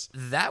Galactus.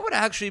 That would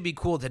actually be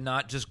cool to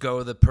not just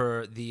go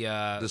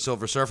the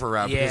Silver Surfer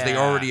route, because they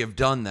already have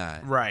done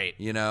that. Right.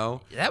 You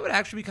know? That would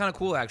actually be kind of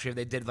cool, actually, if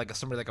they did like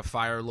somebody like a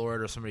Fire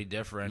Lord or somebody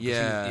different.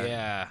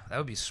 Yeah. That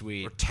would be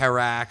sweet. Or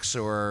Terrax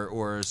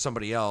or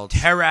somebody else.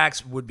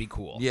 Terrax would be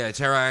cool. Yeah,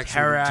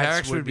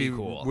 Terrax would be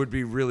cool. Would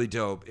be really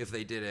dope if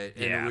they did it.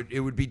 And it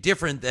would be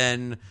different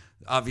than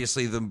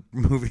obviously the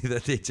movie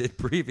that they did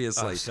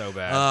previously. Oh, so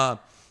bad.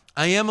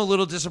 I am a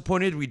little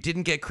disappointed we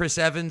didn't get Chris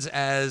Evans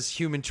as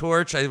Human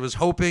Torch. I was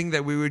hoping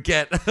that we would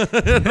get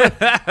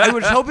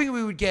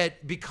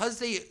because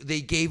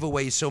they gave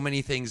away so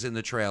many things in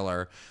the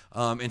trailer,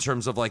 in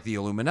terms of like the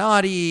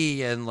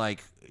Illuminati and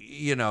like,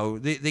 you know,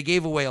 they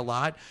gave away a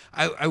lot.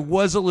 I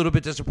was a little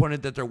bit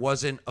disappointed that there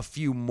wasn't a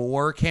few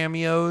more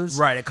cameos.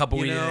 Right, a couple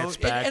we didn't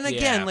expect. And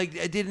again, like,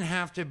 it didn't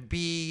have to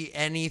be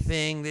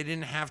anything. They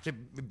didn't have to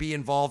be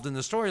involved in the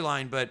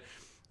storyline, but,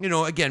 you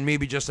know, again,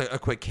 maybe just a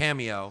quick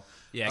cameo.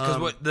 Yeah, because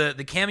what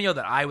the cameo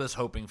that I was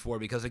hoping for,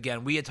 because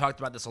again, we had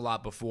talked about this a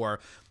lot before,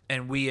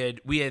 and we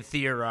had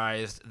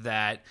theorized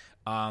that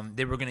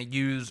they were going to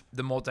use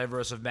the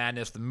Multiverse of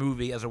Madness, the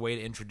movie, as a way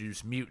to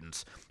introduce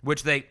mutants,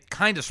 which they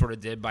kind of sort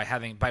of did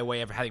by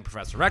way of having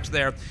Professor X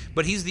there.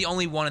 But he's the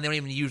only one, and they don't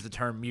even use the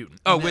term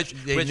mutant. Oh,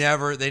 they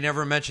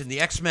never mentioned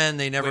the X-Men.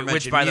 They never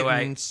mentioned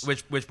mutants.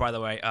 Which by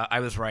the way, I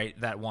was right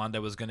that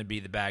Wanda was going to be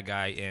the bad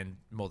guy in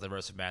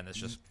Multiverse of Madness.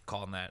 Just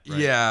calling that. Right?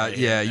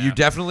 Yeah. You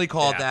definitely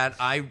called that.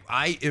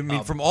 I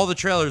mean, from all the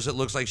trailers, it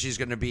looks like she's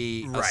going to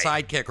be a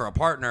sidekick or a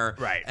partner.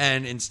 Right.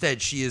 And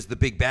instead, she is the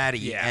big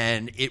baddie,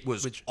 and it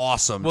was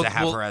awesome to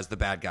have her as the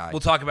bad guy.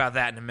 We'll talk about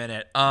that in a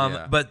minute.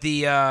 But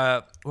the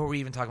what were we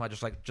even talking about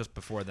just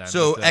before then?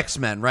 So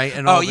X-Men, right?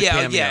 And all the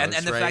cameos,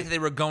 and the fact that they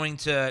were going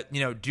to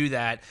do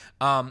that,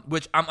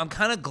 which I'm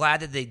kind of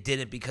glad that they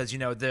didn't, because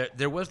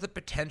there was the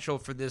potential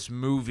for this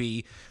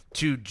movie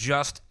to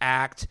just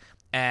act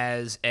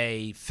as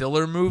a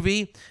filler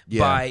movie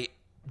by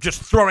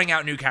just throwing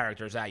out new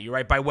characters at you,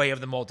 right, by way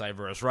of the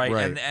multiverse,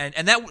 right?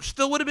 And that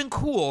still would have been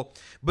cool,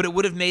 but it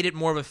would have made it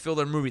more of a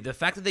filler movie. The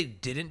fact that they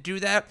didn't do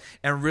that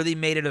and really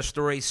made it a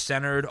story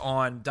centered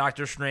on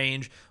Doctor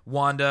Strange,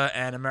 Wanda,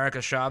 and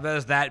America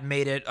Chavez, that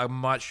made it a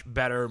much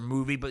better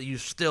movie, but you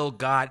still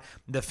got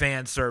the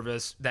fan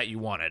service that you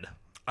wanted.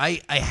 I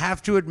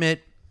have to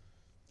admit,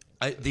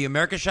 the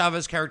America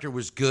Chavez character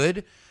was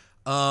good.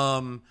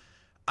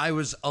 I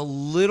was a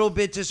little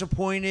bit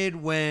disappointed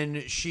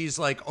when she's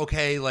like,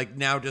 okay, like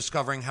now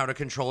discovering how to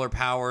control her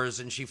powers,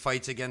 and she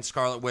fights against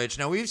Scarlet Witch.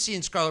 Now, we've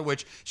seen Scarlet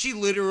Witch. She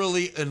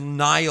literally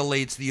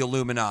annihilates the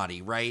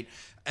Illuminati, right?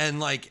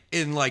 And like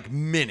in like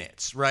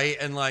minutes, right?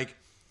 And like,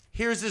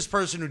 here's this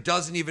person who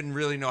doesn't even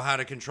really know how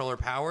to control her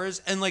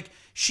powers. And like,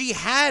 she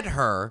had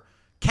her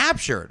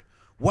captured.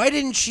 Why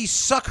didn't she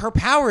suck her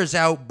powers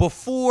out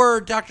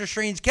before Doctor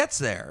Strange gets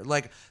there?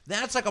 Like,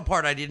 that's like a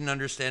part I didn't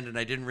understand and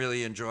I didn't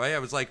really enjoy. I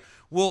was like,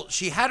 well,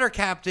 she had her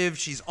captive.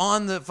 She's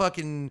on the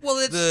fucking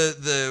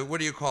the what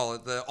do you call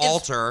it? The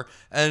altar,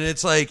 and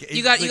it's like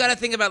you got to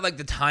think about like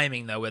the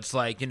timing though. It's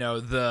like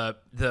the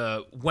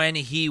when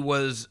he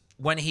was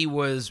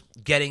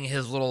getting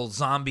his little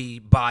zombie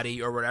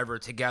body or whatever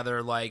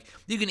together. Like,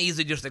 you can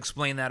easily just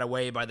explain that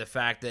away by the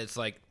fact that it's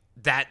like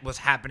that was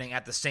happening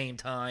at the same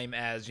time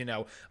as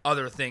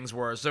other things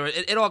were. So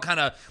it all kind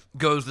of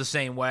goes the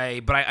same way.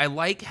 But I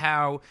like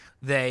how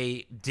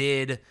they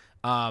did.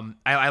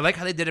 I like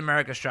how they did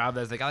America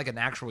Chavez. They got like an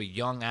actual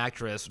young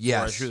actress.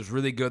 Yes. She was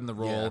really good in the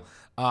role.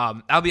 Yeah.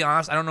 I'll be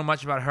honest, I don't know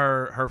much about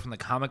her from the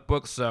comic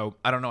books, so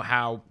I don't know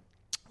how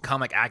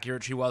comic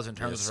accurate she was in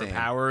terms of same. her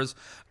powers.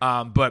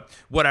 But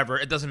whatever,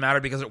 it doesn't matter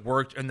because it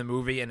worked in the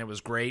movie and it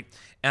was great.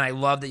 And I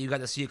love that you got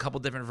to see a couple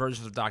different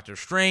versions of Doctor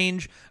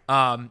Strange.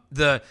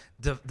 The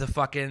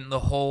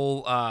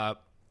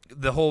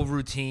whole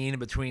routine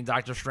between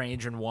Doctor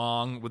Strange and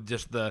Wong with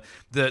just the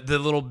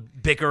little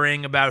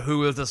bickering about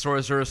who is the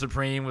Sorcerer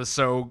Supreme was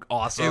so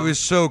awesome. It was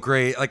so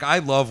great. Like, I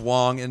love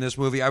Wong in this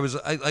movie.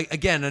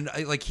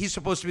 He's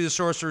supposed to be the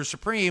Sorcerer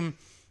Supreme.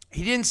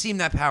 He didn't seem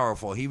that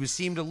powerful. He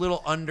seemed a little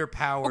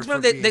underpowered.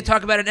 Well, they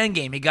talk about it in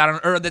Endgame. He got on,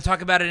 or they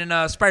talk about it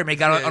in Spider-Man. He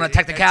got on a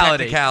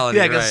technicality.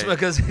 Yeah, right.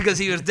 because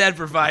he was dead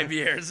for 5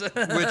 years, which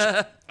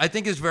I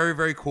think is very,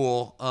 very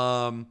cool.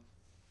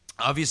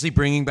 Obviously,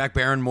 bringing back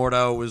Baron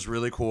Mordo was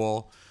really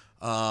cool.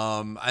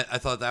 I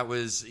thought that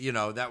was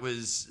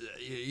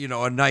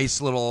a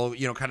nice little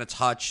kind of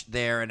touch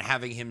there, and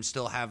having him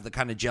still have the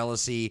kind of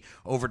jealousy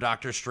over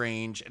Doctor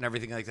Strange and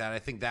everything like that. I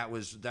think that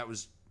was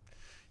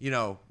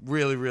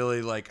really,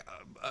 really like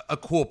a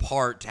cool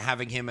part to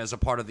having him as a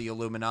part of the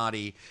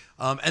Illuminati.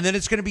 And then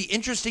it's going to be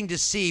interesting to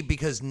see,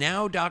 because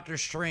now Doctor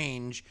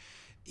Strange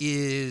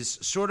is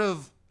sort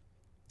of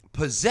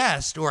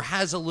possessed or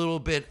has a little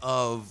bit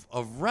of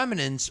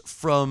remnants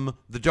from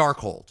the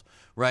Darkhold,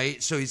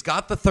 right? So he's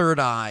got the third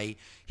eye.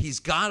 He's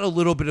got a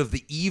little bit of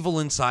the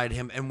evil inside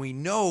him. And we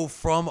know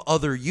from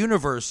other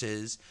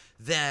universes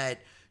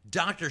that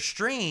Doctor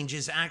Strange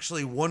is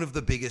actually one of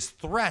the biggest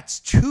threats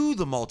to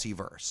the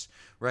multiverse,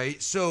 right?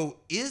 So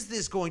is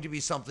this going to be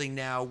something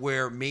now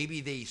where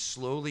maybe they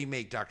slowly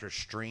make Doctor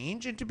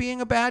Strange into being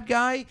a bad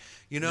guy,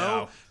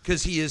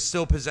 because he is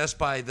still possessed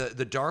by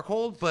the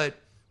Darkhold? But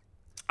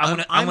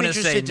I'm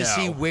interested to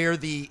see where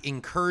the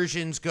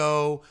incursions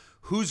go,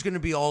 who's going to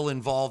be all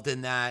involved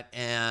in that,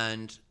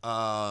 and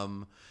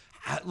I'm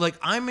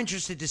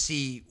interested to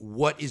see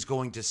what is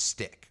going to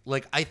stick.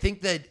 Like, I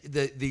think that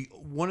the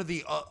one of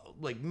the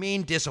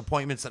main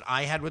disappointments that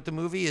I had with the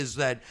movie is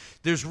that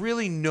there's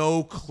really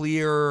no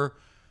clear.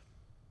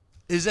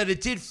 Is that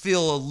it did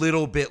feel a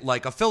little bit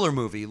like a filler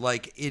movie.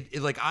 Like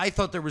I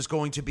thought there was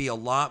going to be a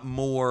lot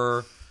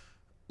more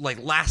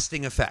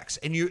lasting effects,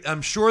 and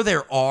I'm sure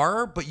there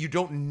are, but you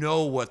don't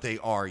know what they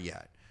are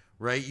yet,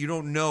 right? You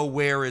don't know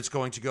where it's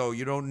going to go.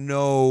 You don't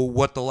know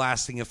what the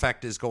lasting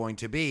effect is going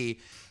to be,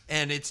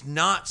 and it's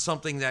not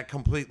something that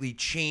completely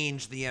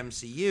changed the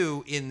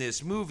MCU in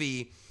this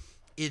movie.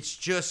 It's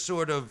just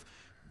sort of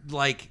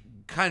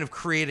kind of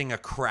creating a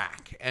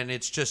crack, and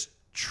it's just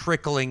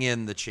trickling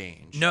in the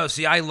change. No,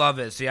 see, I love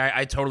it. See,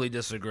 I totally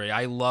disagree.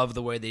 I love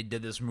the way they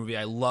did this movie.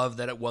 I love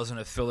that it wasn't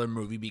a filler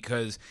movie,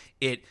 because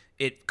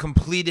it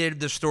completed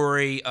the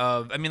story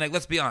of. I mean,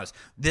 let's be honest.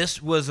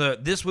 This was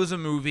a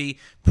movie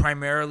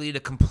primarily to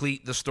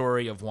complete the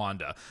story of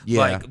Wanda.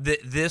 Yeah.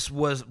 This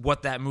was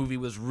what that movie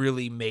was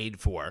really made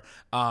for.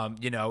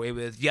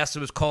 It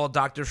was called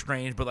Doctor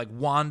Strange, but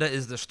Wanda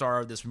is the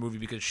star of this movie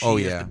because she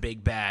is the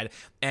big bad,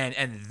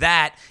 and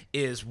that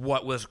is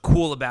what was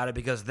cool about it,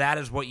 because that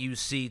is what you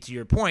see. To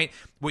your point,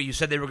 what you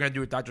said they were going to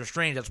do with Doctor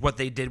Strange, that's what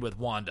they did with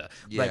Wanda.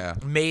 Yeah.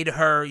 Made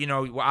her.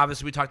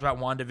 Obviously we talked about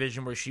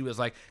WandaVision, where she was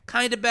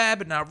kind of bad,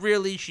 but not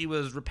really. She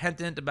was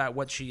repentant about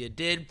what she had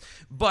did,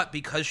 but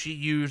because she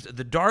used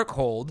the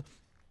Darkhold,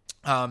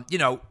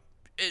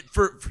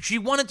 she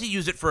wanted to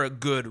use it for a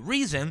good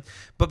reason,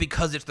 but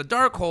because it's the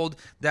Darkhold,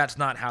 that's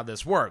not how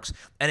this works.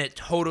 And it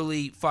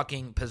totally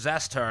fucking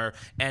possessed her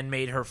and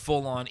made her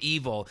full-on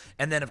evil.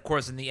 And then, of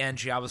course, in the end,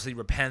 she obviously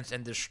repents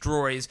and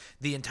destroys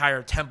the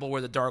entire temple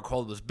where the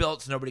Darkhold was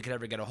built, so nobody could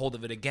ever get a hold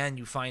of it again.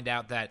 You find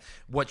out that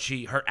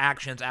her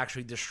actions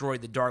actually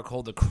destroyed the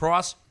Darkhold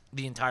across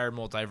the entire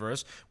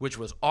multiverse, which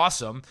was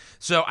awesome.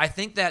 So I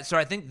think that's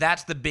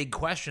the big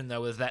question,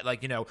 though, is that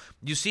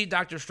you see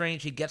Doctor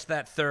Strange, he gets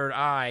that third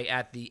eye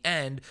at the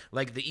end,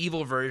 the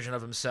evil version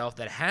of himself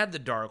that had the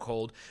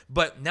Darkhold,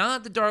 but now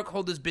that the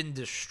Darkhold has been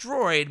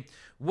destroyed,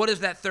 what does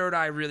that third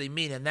eye really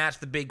mean? And that's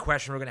the big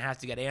question we're going to have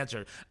to get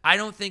answered. I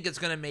don't think it's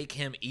going to make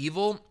him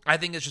evil. I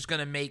think it's just going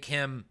to make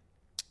him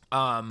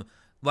a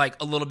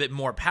little bit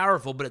more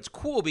powerful, but it's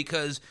cool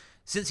because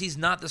since he's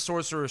not the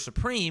Sorcerer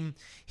Supreme,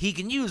 he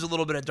can use a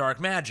little bit of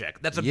dark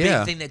magic. That's a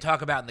big thing they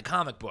talk about in the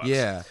comic books.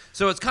 Yeah.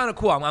 So it's kind of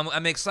cool.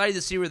 I'm excited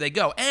to see where they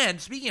go. And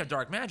speaking of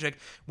dark magic,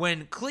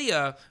 when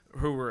Clea,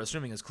 who we're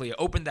assuming is Clea,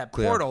 opened that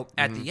portal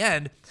at the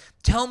end,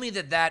 tell me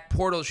that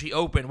portal she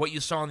opened, what you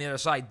saw on the other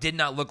side, did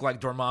not look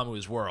like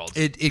Dormammu's world.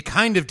 It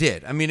kind of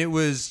did. I mean, it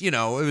was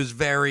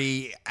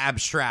very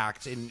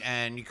abstract,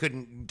 and you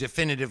couldn't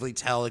definitively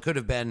tell. It could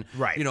have been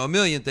a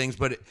million things,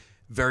 but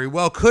very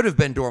well could have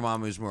been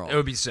Dormammu's world. It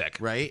would be sick.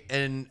 Right?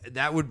 And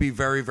that would be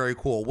very, very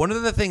cool. One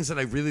of the things that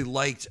I really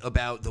liked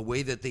about the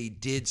way that they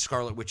did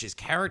Scarlet Witch's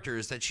character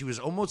is that she was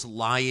almost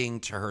lying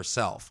to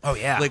herself. Oh,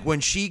 yeah.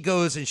 When she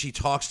goes and she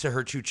talks to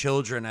her two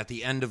children at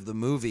the end of the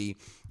movie,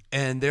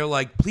 and they're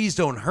like, please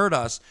don't hurt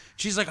us.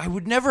 She's like, I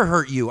would never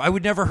hurt you. I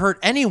would never hurt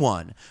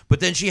anyone.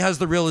 But then she has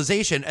the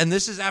realization, and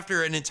this is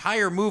after an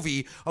entire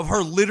movie of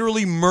her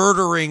literally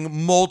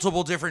murdering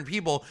multiple different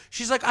people.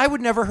 She's like, I would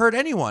never hurt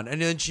anyone.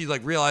 And then she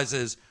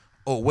realizes,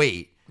 oh,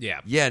 wait.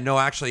 Yeah, no,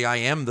 actually, I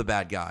am the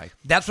bad guy.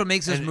 That's what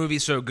makes this movie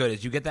so good,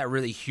 is you get that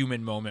really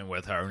human moment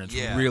with her, and it's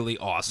really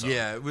awesome.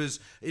 Yeah, it was.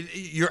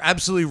 You're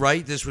absolutely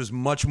right. This was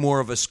much more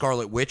of a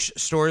Scarlet Witch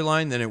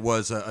storyline than it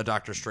was a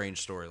Doctor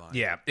Strange storyline.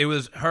 Yeah, it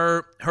was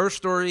her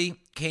story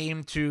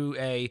came to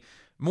a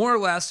more or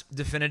less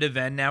definitive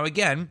end. Now,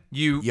 again,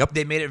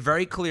 they made it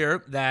very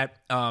clear that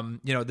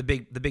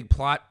the big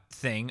plot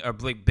thing, or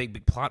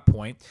big plot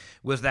point,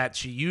 was that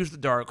she used the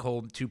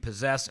Darkhold to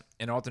possess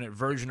an alternate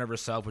version of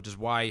herself, which is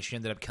why she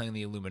ended up killing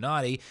the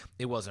Illuminati.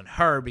 It wasn't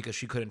her, because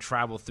she couldn't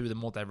travel through the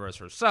multiverse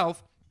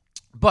herself.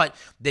 But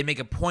they make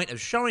a point of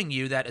showing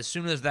you that as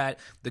soon as the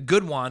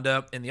good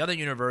Wanda in the other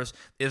universe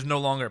is no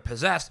longer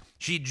possessed,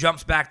 she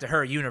jumps back to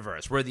her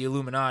universe where the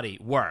Illuminati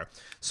were.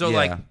 So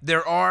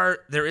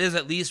there is,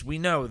 at least we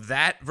know,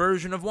 that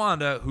version of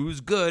Wanda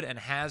who's good and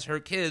has her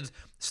kids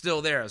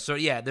still there. So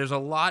yeah, there's a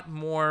lot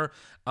more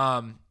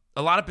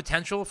a lot of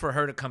potential for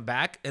her to come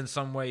back in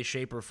some way,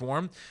 shape, or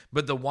form.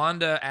 But the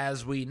Wanda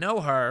as we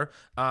know her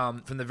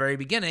from the very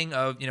beginning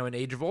of, in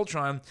Age of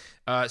Ultron,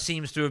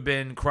 seems to have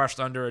been crushed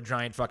under a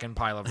giant fucking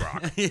pile of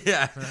rock.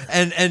 Yeah.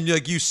 And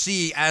like you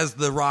see, as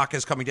the rock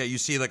is coming down, you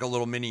see like a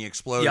little mini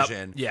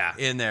explosion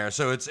in there.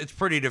 So it's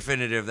pretty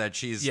definitive that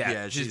she's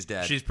dead.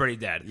 She's pretty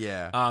dead.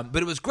 Yeah.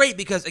 But it was great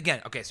because,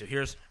 again, okay, so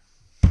here's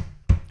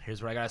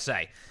what I gotta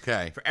say.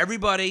 Okay. For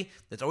everybody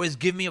that's always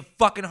giving me a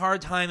fucking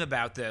hard time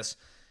about this,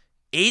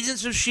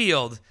 Agents of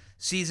S.H.I.E.L.D.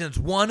 seasons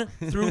 1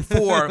 through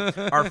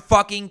 4 are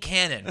fucking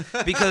canon,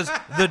 because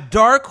the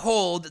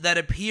Darkhold that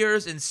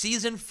appears in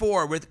season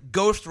 4 with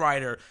Ghost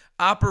Rider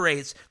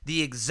operates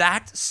the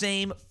exact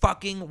same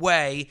fucking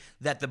way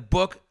that the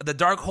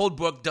Darkhold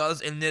book does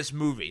in this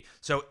movie.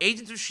 So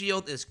Agents of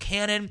S.H.I.E.L.D. is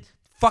canon.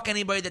 Fuck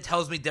anybody that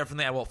tells me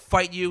differently. I will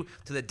fight you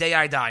to the day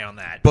I die on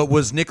that. But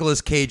was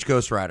Nicolas Cage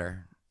Ghost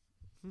Rider?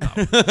 No.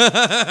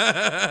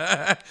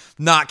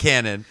 Not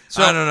canon.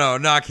 So I don't know.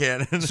 Not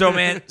canon. So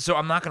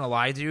I'm not gonna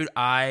lie, dude.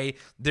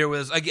 There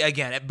was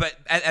again, but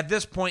at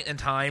this point in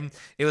time,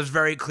 it was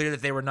very clear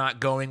that they were not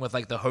going with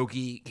like the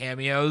hokey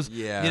cameos.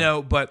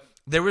 Yeah. But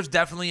there was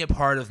definitely a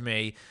part of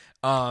me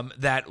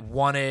that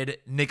wanted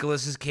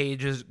Nicolas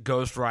Cage's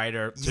Ghost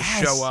Rider to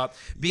show up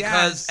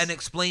and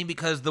explain,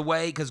 because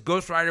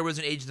Ghost Rider was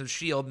an Agent of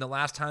S.H.I.E.L.D. and the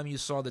last time you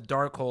saw the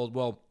Darkhold,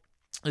 well,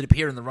 it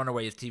appeared in the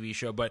Runaways TV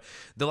show, but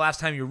the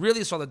last time you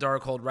really saw the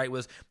Darkhold, right,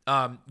 was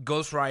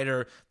Ghost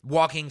Rider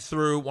walking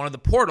through one of the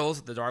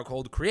portals the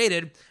Darkhold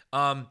created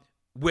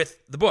with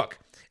the book.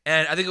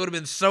 And I think it would have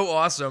been so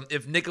awesome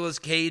if Nicolas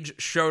Cage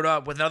showed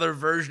up with another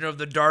version of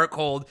the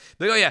Darkhold.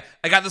 Like, oh yeah,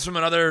 I got this from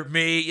another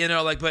me,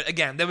 but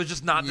again, that was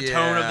just not the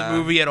tone of the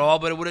movie at all,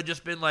 but it would have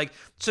just been like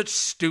such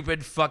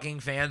stupid fucking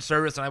fan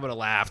service, and I would have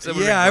laughed.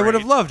 I would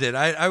have loved it.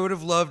 I would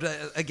have loved,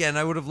 again,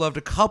 I would have loved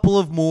a couple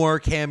of more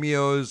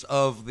cameos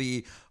of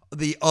the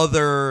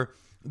other...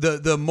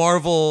 The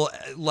Marvel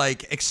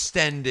like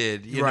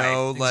extended,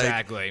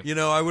 exactly.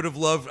 I would have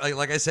loved,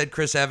 like I said,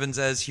 Chris Evans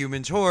as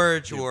Human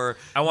Torch, or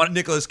I want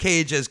Nicolas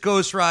Cage as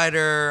Ghost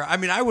Rider. I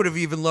mean, I would have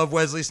even loved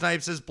Wesley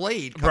Snipes as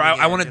Blade. Bro,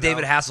 I wanted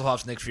David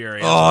Hasselhoff's Nick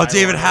Fury.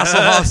 David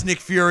Hasselhoff's Nick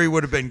Fury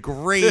would have been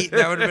great.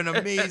 That would have been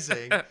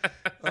amazing.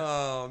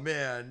 Oh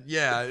man,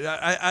 yeah.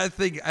 I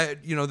think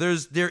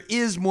there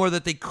is more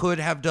that they could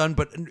have done,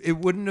 but it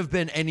wouldn't have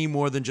been any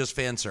more than just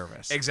fan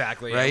service.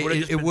 Exactly. Right.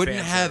 It wouldn't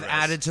have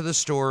added to the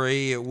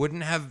story. It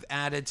wouldn't have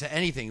added to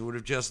anything. It would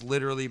have just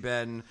literally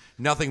been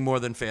nothing more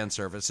than fan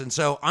service. And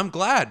so I'm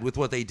glad with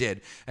what they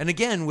did. And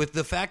again, with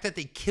the fact that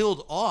they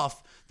killed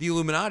off the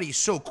Illuminati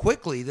so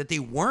quickly that they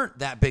weren't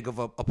that big of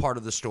a part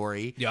of the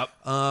story. Yep.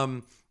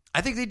 I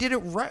think they did it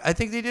right. I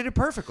think they did it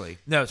perfectly.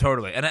 No,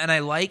 totally. And I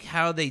like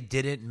how they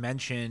didn't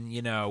mention,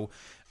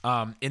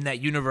 in that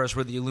universe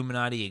where the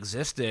Illuminati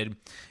existed,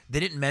 they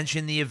didn't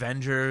mention the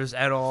Avengers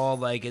at all.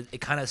 Like, it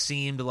kind of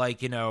seemed like,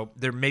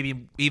 there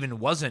maybe even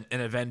wasn't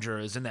an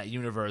Avengers in that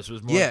universe. It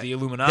was more the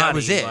Illuminati. That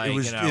was it.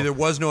 There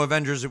was no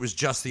Avengers. It was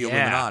just the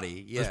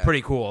Illuminati. Yeah. It was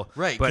pretty cool.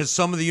 Right, because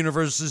some of the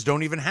universes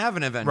don't even have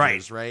an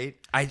Avengers, right?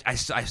 I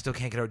still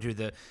can't get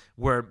over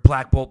where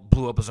Black Bolt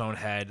blew up his own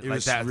head. It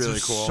was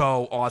really cool.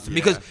 So awesome.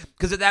 Yeah.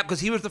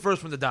 Because he was the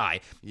first one to die.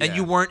 Yeah. And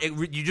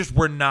you just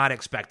were not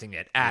expecting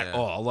it at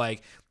all.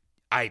 Like,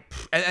 I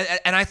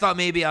thought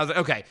maybe I was like,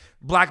 okay,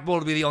 Black Bolt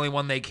will be the only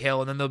one they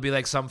kill, and then there'll be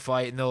like some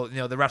fight, and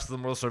they'll, the rest of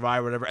them will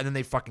survive or whatever, and then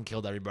they fucking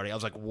killed everybody. I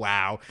was like,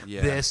 wow,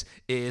 this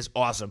is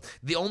awesome.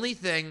 The only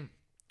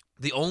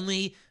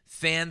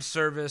fan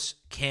service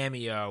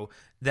cameo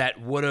that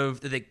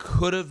they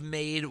could have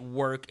made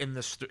work in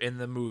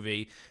the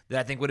movie that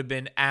I think would have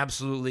been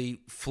absolutely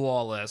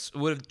flawless,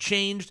 would have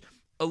changed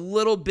a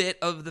little bit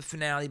of the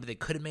finale, but they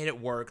could have made it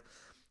work,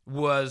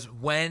 was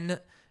when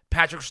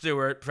Patrick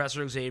Stewart,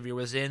 Professor Xavier,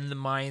 was in the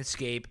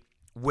Mindscape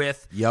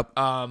with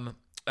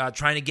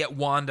trying to get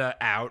Wanda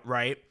out,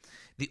 right?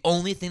 The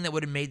only thing that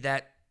would have made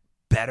that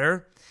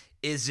better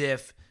is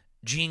if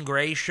Jean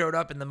Grey showed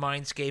up in the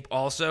Mindscape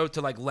also to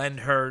like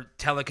lend her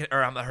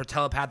her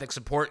telepathic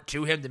support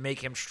to him to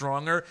make him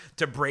stronger,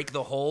 to break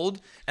the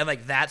hold, and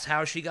like that's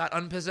how she got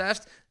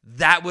unpossessed.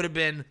 That would have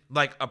been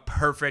like a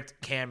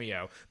perfect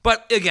cameo.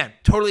 But again,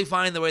 totally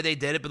fine the way they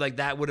did it, but like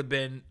that would have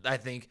been, I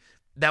think,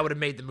 that would have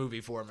made the movie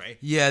for me.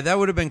 Yeah, that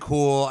would have been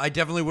cool. I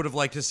definitely would have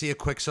liked to see a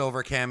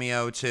Quicksilver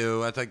cameo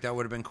too. I think that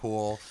would have been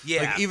cool.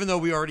 Yeah. Like, even though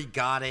we already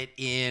got it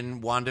in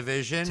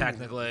WandaVision.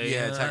 Technically.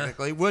 Yeah,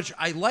 technically. Which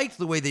I liked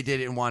the way they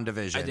did it in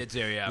WandaVision. I did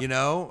too, yeah. You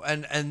know?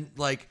 And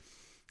like,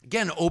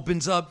 again,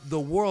 opens up the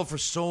world for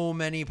so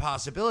many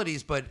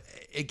possibilities, but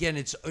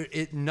again,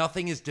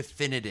 nothing is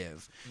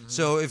definitive. Mm-hmm.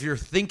 So if you're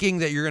thinking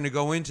that you're going to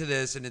go into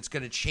this and it's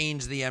going to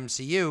change the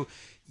MCU,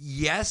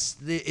 yes,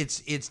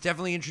 it's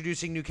definitely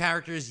introducing new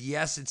characters.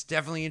 Yes, it's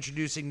definitely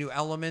introducing new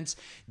elements.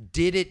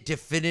 Did it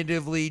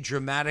definitively,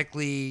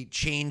 dramatically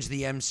change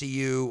the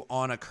MCU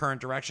on a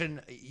current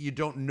direction? You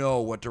don't know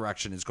what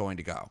direction it's going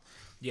to go.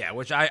 Yeah,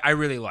 which I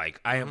really like.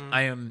 I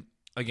am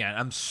again,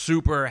 I'm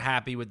super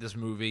happy with this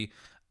movie.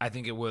 I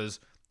think it was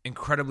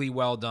incredibly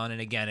well done,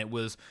 and again, it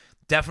was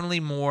definitely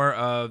more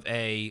of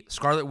a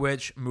Scarlet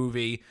Witch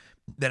movie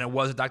than it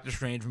was a Doctor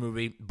Strange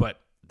movie,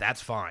 but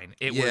that's fine.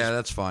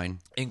 That's fine.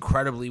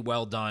 Incredibly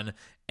well done,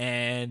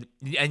 and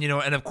you know,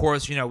 and of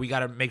course, you know, we got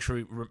to make sure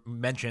we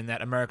mention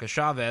that America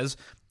Chavez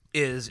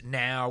is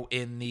now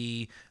in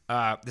the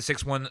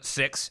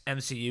 616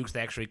 MCU, because they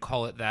actually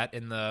call it that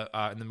in the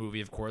movie,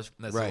 of course.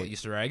 That's a little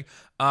Easter egg.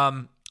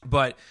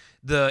 But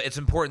it's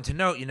important to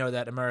note, you know,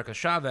 that America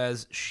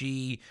Chavez,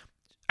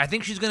 I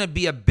think she's going to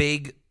be a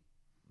big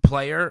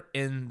player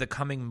in the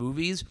coming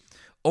movies,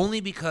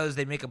 only because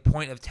they make a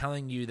point of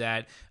telling you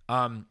that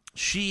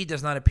she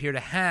does not appear to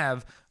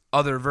have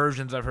other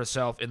versions of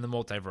herself in the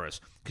multiverse.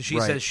 Because she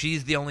says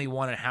she's the only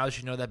one, and how does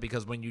she know that?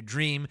 Because when you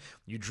dream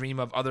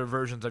of other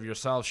versions of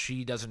yourself.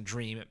 She doesn't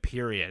dream,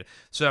 period.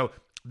 So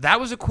that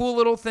was a cool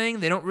little thing.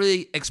 They don't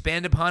really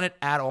expand upon it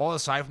at all,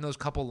 aside from those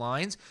couple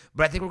lines.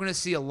 But I think we're going to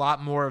see a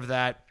lot more of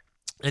that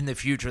in the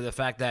future. The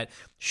fact that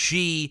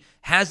she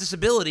has this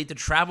ability to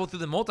travel through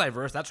the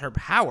multiverse, that's her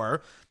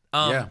power.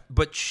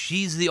 But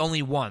she's the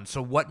only one.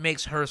 So what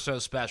makes her so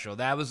special?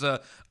 That was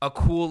a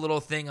cool little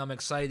thing. I'm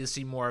excited to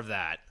see more of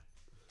that.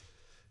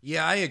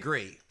 Yeah, I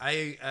agree.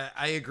 I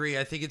agree.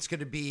 I think it's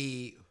going to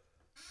be.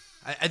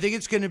 I think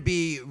it's going to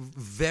be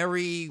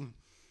very.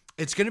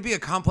 It's going to be a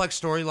complex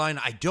storyline.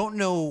 I don't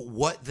know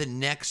what the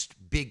next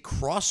big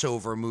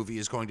crossover movie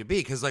is going to be,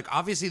 because, like,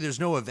 obviously there's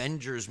no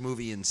Avengers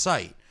movie in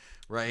sight,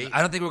 right?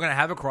 I don't think we're going to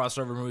have a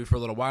crossover movie for a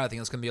little while. I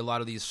think it's going to be a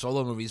lot of these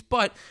solo movies.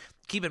 But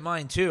keep in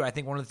mind, too, I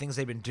think one of the things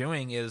they've been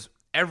doing is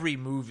every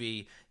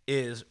movie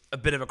is a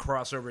bit of a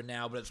crossover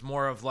now, but it's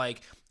more of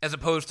like, as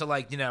opposed to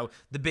like, you know,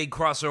 the big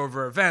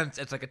crossover events,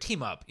 it's like a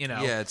team up, you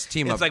know? Yeah, it's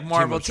team up. It's like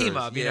Marvel team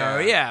up, you know?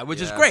 Yeah,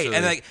 which is great. Absolutely.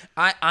 And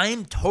like,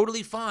 I'm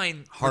totally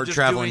fine. Hard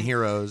traveling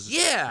heroes.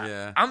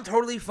 Yeah. I'm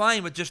totally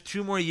fine with just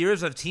 2 more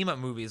years of team up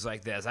movies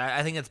like this.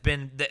 I think it's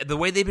been, the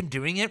way they've been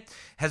doing it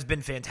has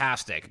been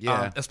fantastic.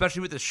 Yeah.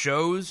 Especially with the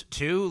shows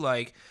too.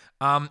 Like,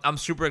 I'm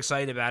super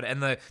excited about it.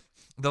 And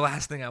the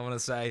last thing I want to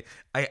say,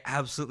 I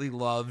absolutely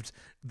loved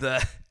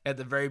at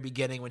the very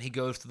beginning when he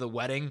goes to the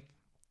wedding,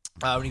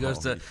 when he goes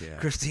to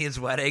Christine's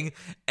wedding,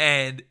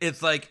 and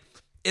it's like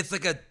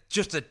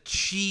just a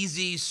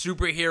cheesy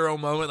superhero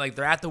moment. Like,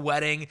 they're at the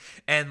wedding,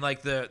 and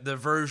like the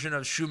version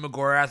of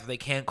Shuma-Gorath, they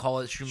can't call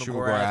it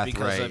Shuma-Gorath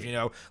because of, you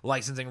know,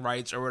 licensing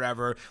rights or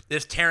whatever,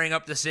 is tearing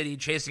up the city,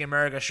 chasing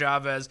America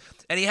Chavez,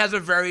 and he has a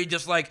very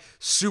just like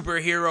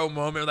superhero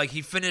moment. Like,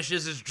 he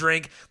finishes his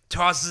drink,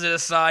 tosses it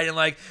aside, and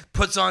like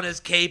puts on his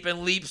cape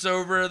and leaps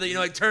over the, you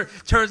know, like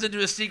turns into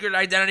a secret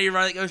identity.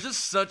 Like, it was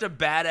just such a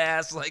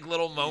badass like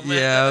little moment.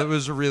 Yeah, it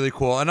was really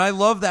cool, and I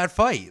love that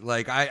fight.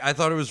 Like, I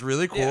thought it was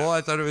really cool. Yeah.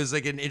 I thought it was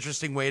like an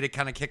interesting way to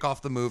kind of kick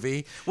off the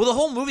movie. Well, the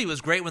whole movie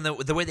was great when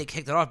the way they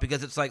kicked it off,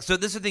 because it's like, so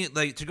this is the thing,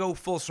 like, to go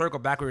full circle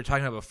back what we were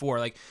talking about before,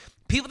 like,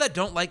 people that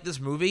don't like this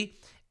movie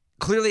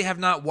clearly have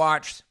not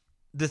watched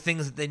the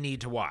things that they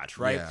need to watch,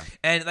 right? Yeah.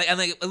 And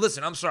like,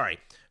 listen, I'm sorry.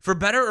 For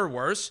better or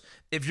worse,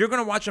 if you're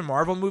going to watch a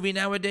Marvel movie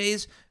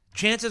nowadays,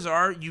 chances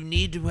are you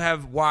need to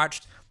have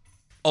watched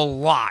a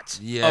lot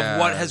of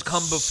what has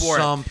come before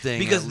something, it.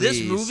 Because this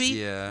least,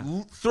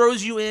 movie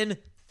throws you in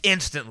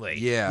instantly.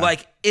 Yeah.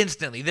 Like,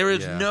 instantly. There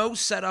is no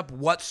setup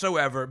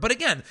whatsoever. But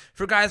again,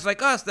 for guys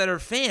like us that are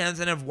fans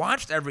and have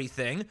watched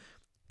everything,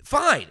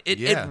 fine.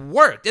 It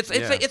worked.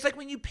 It's like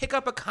when you pick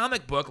up a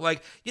comic book,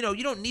 like, you know,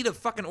 you don't need a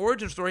fucking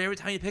origin story every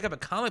time you pick up a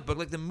comic book.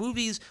 Like, the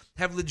movies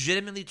have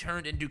legitimately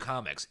turned into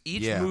comics.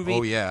 Each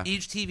movie,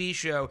 each TV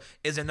show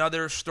is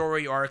another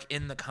story arc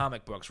in the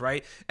comic books,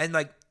 right? And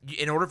like,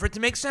 in order for it to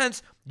make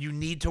sense, you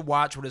need to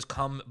watch what has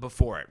come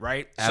before it,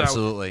 right?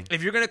 Absolutely. So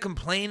if you're going to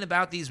complain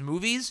about these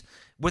movies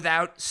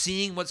without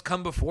seeing what's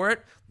come before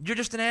it, you're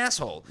just an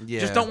asshole. Yeah.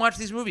 Just don't watch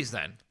these movies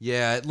then.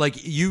 Yeah,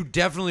 like, you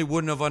definitely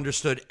wouldn't have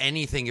understood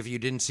anything if you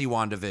didn't see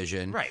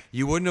WandaVision. Right.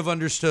 You wouldn't have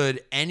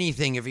understood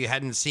anything if you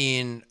hadn't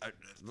seen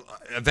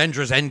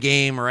Avengers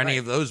Endgame or any Right.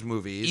 of those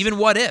movies. Even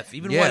What If.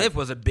 Even Yeah. What If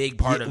was a big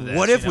part of this.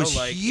 What If you know? was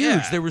Like, huge.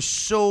 yeah. There were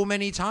so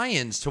many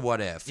tie-ins to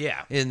What If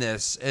Yeah. in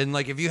this. And,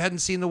 like, if you hadn't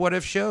seen the What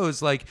If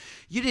shows, like,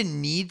 you didn't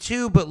need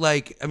to, but,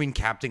 like, I mean,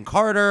 Captain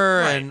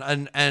Carter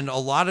Right. and a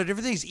lot of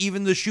different things.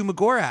 Even the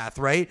Shumagorath,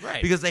 right?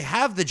 Right. Because they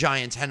have the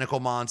giant tentacle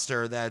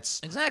monster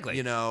that's, Exactly.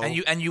 you know.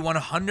 And you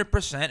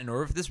 100%, in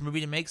order for this movie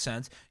to make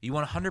sense, you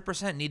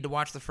 100% need to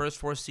watch the first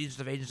 4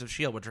 seasons of Agents of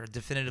S.H.I.E.L.D., which are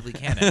definitively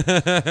canon.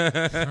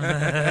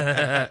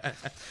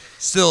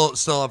 Still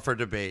up for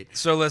debate.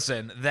 So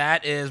listen,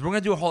 that is, we're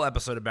going to do a whole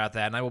episode about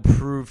that, and I will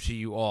prove to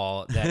you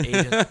all that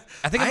Agents...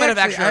 I think I might have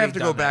actually I have already to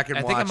done go back that. and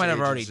I watch think I might have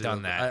Agents already of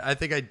done S.H.I.E.L.D. that. I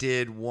think I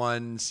did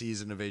one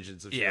season of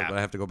Agents of S.H.I.E.L.D., Yeah. but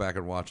I have to go back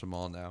and watch them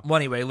all now. Well,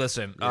 anyway,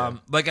 listen.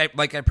 Like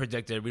I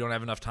predicted, we don't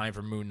have enough time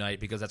for Moon Knight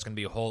because that's going to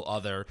be a whole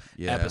other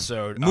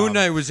episode. Moon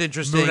Knight was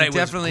interesting. Moon Knight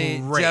was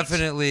great.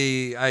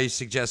 Definitely, I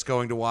suggest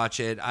going to watch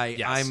it.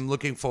 I'm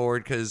looking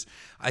forward because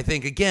I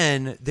think,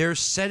 again, they're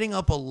setting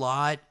up a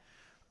lot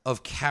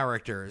of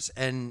characters,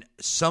 and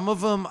some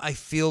of them I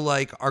feel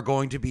like are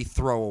going to be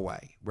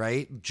throwaway,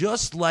 right?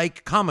 Just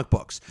like comic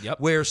books,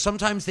 where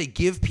sometimes they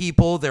give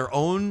people their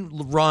own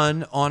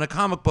run on a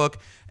comic book,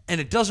 and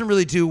it doesn't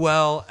really do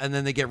well, and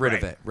then they get rid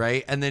of it,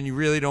 right? And then you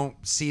really don't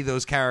see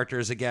those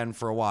characters again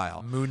for a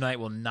while. Moon Knight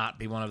will not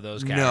be one of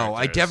those characters. No,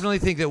 I definitely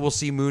think that we'll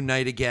see Moon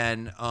Knight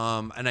again,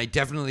 and I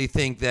definitely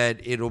think that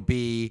it'll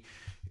be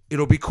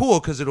cool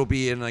because it'll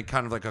be in like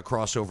kind of like a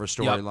crossover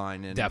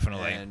storyline. And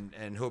definitely.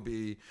 and he'll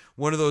be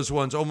one of those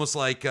ones, almost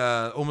like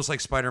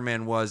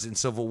Spider-Man was in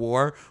Civil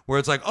War, where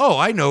it's like, oh,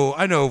 I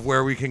know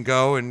where we can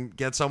go and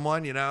get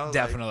someone, you know?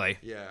 Definitely.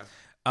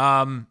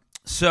 Like,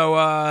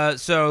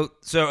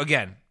 So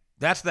again,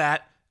 that's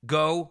that.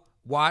 Go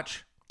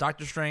watch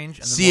Doctor Strange.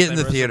 And the see it in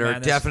the Multiverse of theater.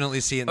 Madness. Definitely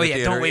see it in the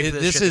theater. Don't wait for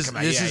this shit to come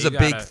out. This Yeah, is you a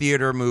big gotta-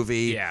 theater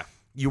movie. Yeah.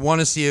 You want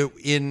to see it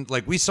in,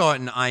 like, we saw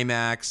it in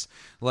IMAX.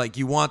 Like,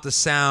 you want the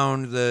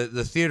sound,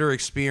 the theater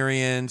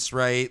experience,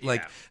 right?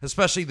 Like,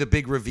 especially the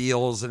big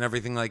reveals and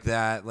everything like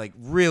that. Like,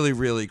 really,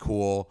 really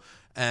cool.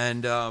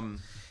 And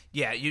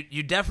Yeah,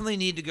 you definitely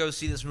need to go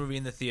see this movie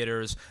in the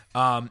theaters.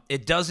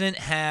 It doesn't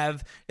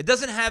have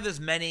as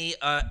many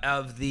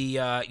of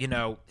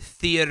the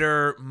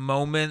theater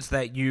moments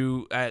that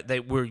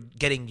that we're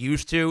getting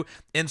used to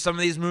in some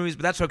of these movies,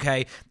 but that's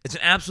okay. It's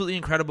an absolutely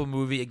incredible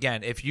movie.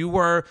 Again, if you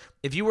were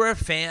a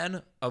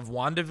fan of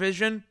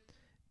WandaVision,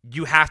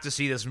 you have to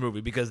see this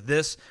movie because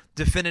this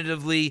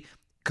definitively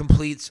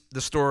completes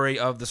the story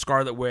of the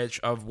Scarlet Witch,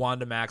 of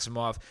Wanda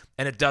Maximoff,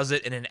 and it does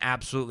it in an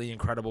absolutely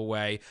incredible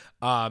way.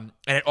 And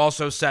it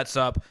also sets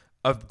up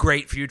a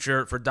great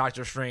future for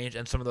Doctor Strange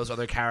and some of those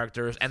other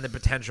characters and the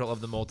potential of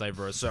the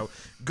multiverse. So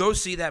go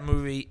see that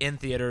movie in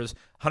theaters,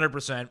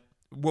 100%.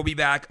 We'll be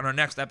back on our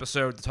next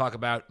episode to talk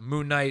about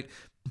Moon Knight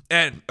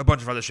and a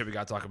bunch of other shit we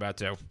got to talk about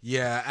too.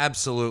 yeah,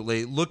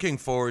 absolutely. Looking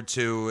forward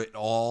to it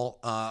all,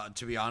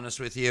 to be honest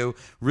with you.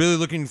 Really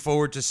looking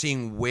forward to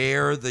seeing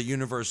where the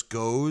universe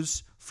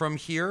goes from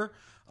here,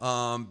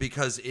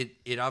 because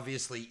it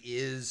obviously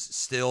is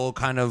still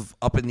kind of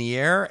up in the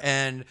air.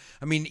 And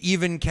I mean,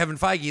 even Kevin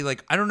Feige,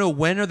 like, I don't know,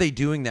 when are they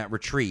doing that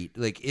retreat?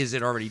 Like, is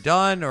it already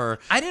done? Or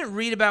I didn't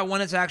read about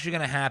when it's actually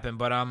going to happen,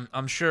 but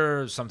I'm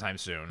sure sometime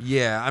soon.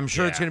 yeah, I'm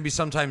sure it's Yeah. going to be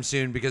sometime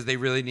soon because they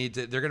really need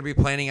to. They're going to be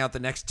planning out the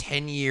next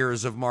 10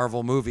 years of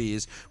Marvel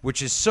movies,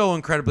 which is so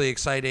incredibly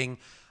exciting.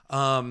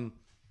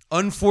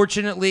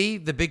 Unfortunately,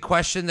 the big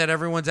question that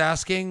everyone's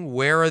asking,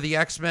 where are the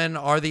X-Men?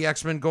 Are the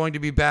X-Men going to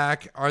be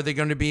back? Are they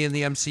going to be in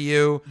the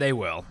MCU? They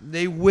will.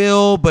 They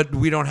will, but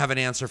we don't have an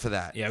answer for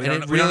that. Yeah,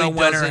 And we don't know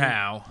when or doesn't-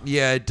 how.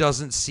 Yeah, it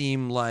doesn't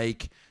seem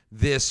like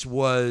this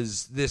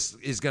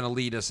is going to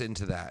lead us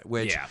into that.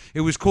 Which Yeah.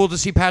 it was cool to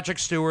see Patrick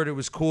Stewart. It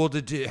was cool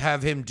to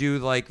have him do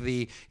like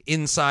the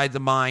inside the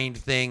mind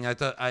thing.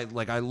 I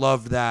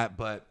loved that,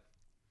 but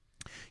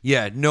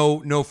yeah,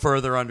 no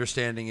further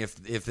understanding if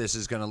this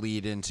is going to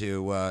lead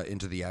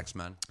into the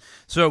X-Men.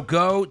 So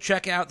go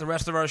check out the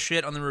rest of our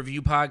shit on the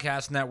Review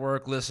Podcast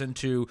Network. Listen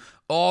to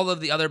all of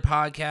the other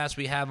podcasts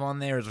we have on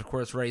there. Is of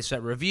course Ready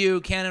Set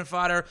Review, Cannon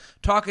Fodder,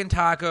 Talking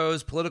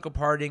Tacos, Political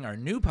Partying, our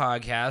new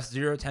podcast,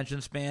 Zero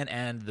Attention Span,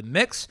 and The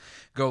Mix.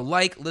 Go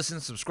like, listen,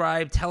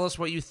 subscribe. Tell us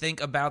what you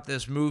think about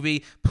this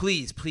movie.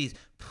 Please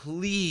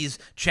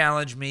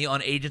challenge me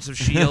on Agents of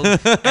S.H.I.E.L.D.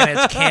 and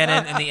its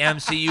canon in the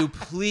MCU.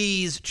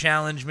 Please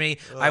challenge me.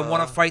 I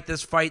want to fight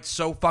this fight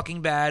so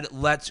fucking bad.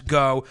 Let's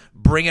go.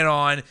 Bring it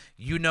on.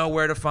 You know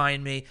where to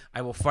find me.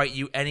 I will fight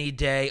you any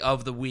day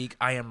of the week.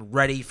 I am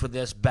ready for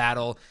this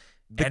battle.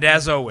 And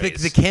as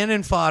always, The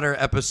Cannon Fodder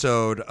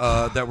episode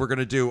that we're going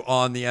to do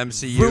on the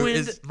MCU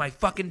ruined my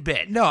fucking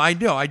bit. No, I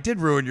know. I did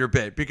ruin your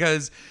bit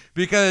because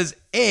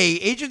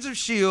Agents of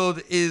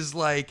S.H.I.E.L.D. is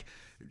like,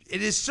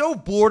 it is so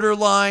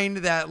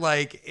borderline that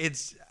like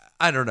it's,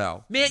 I don't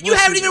know. Man, you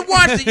haven't even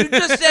watched it. You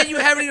just said you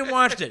haven't even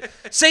watched it.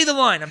 Say the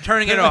line. I'm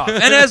turning it off.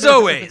 And as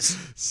always,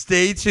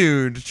 Stay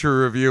tuned,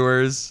 true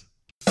reviewers.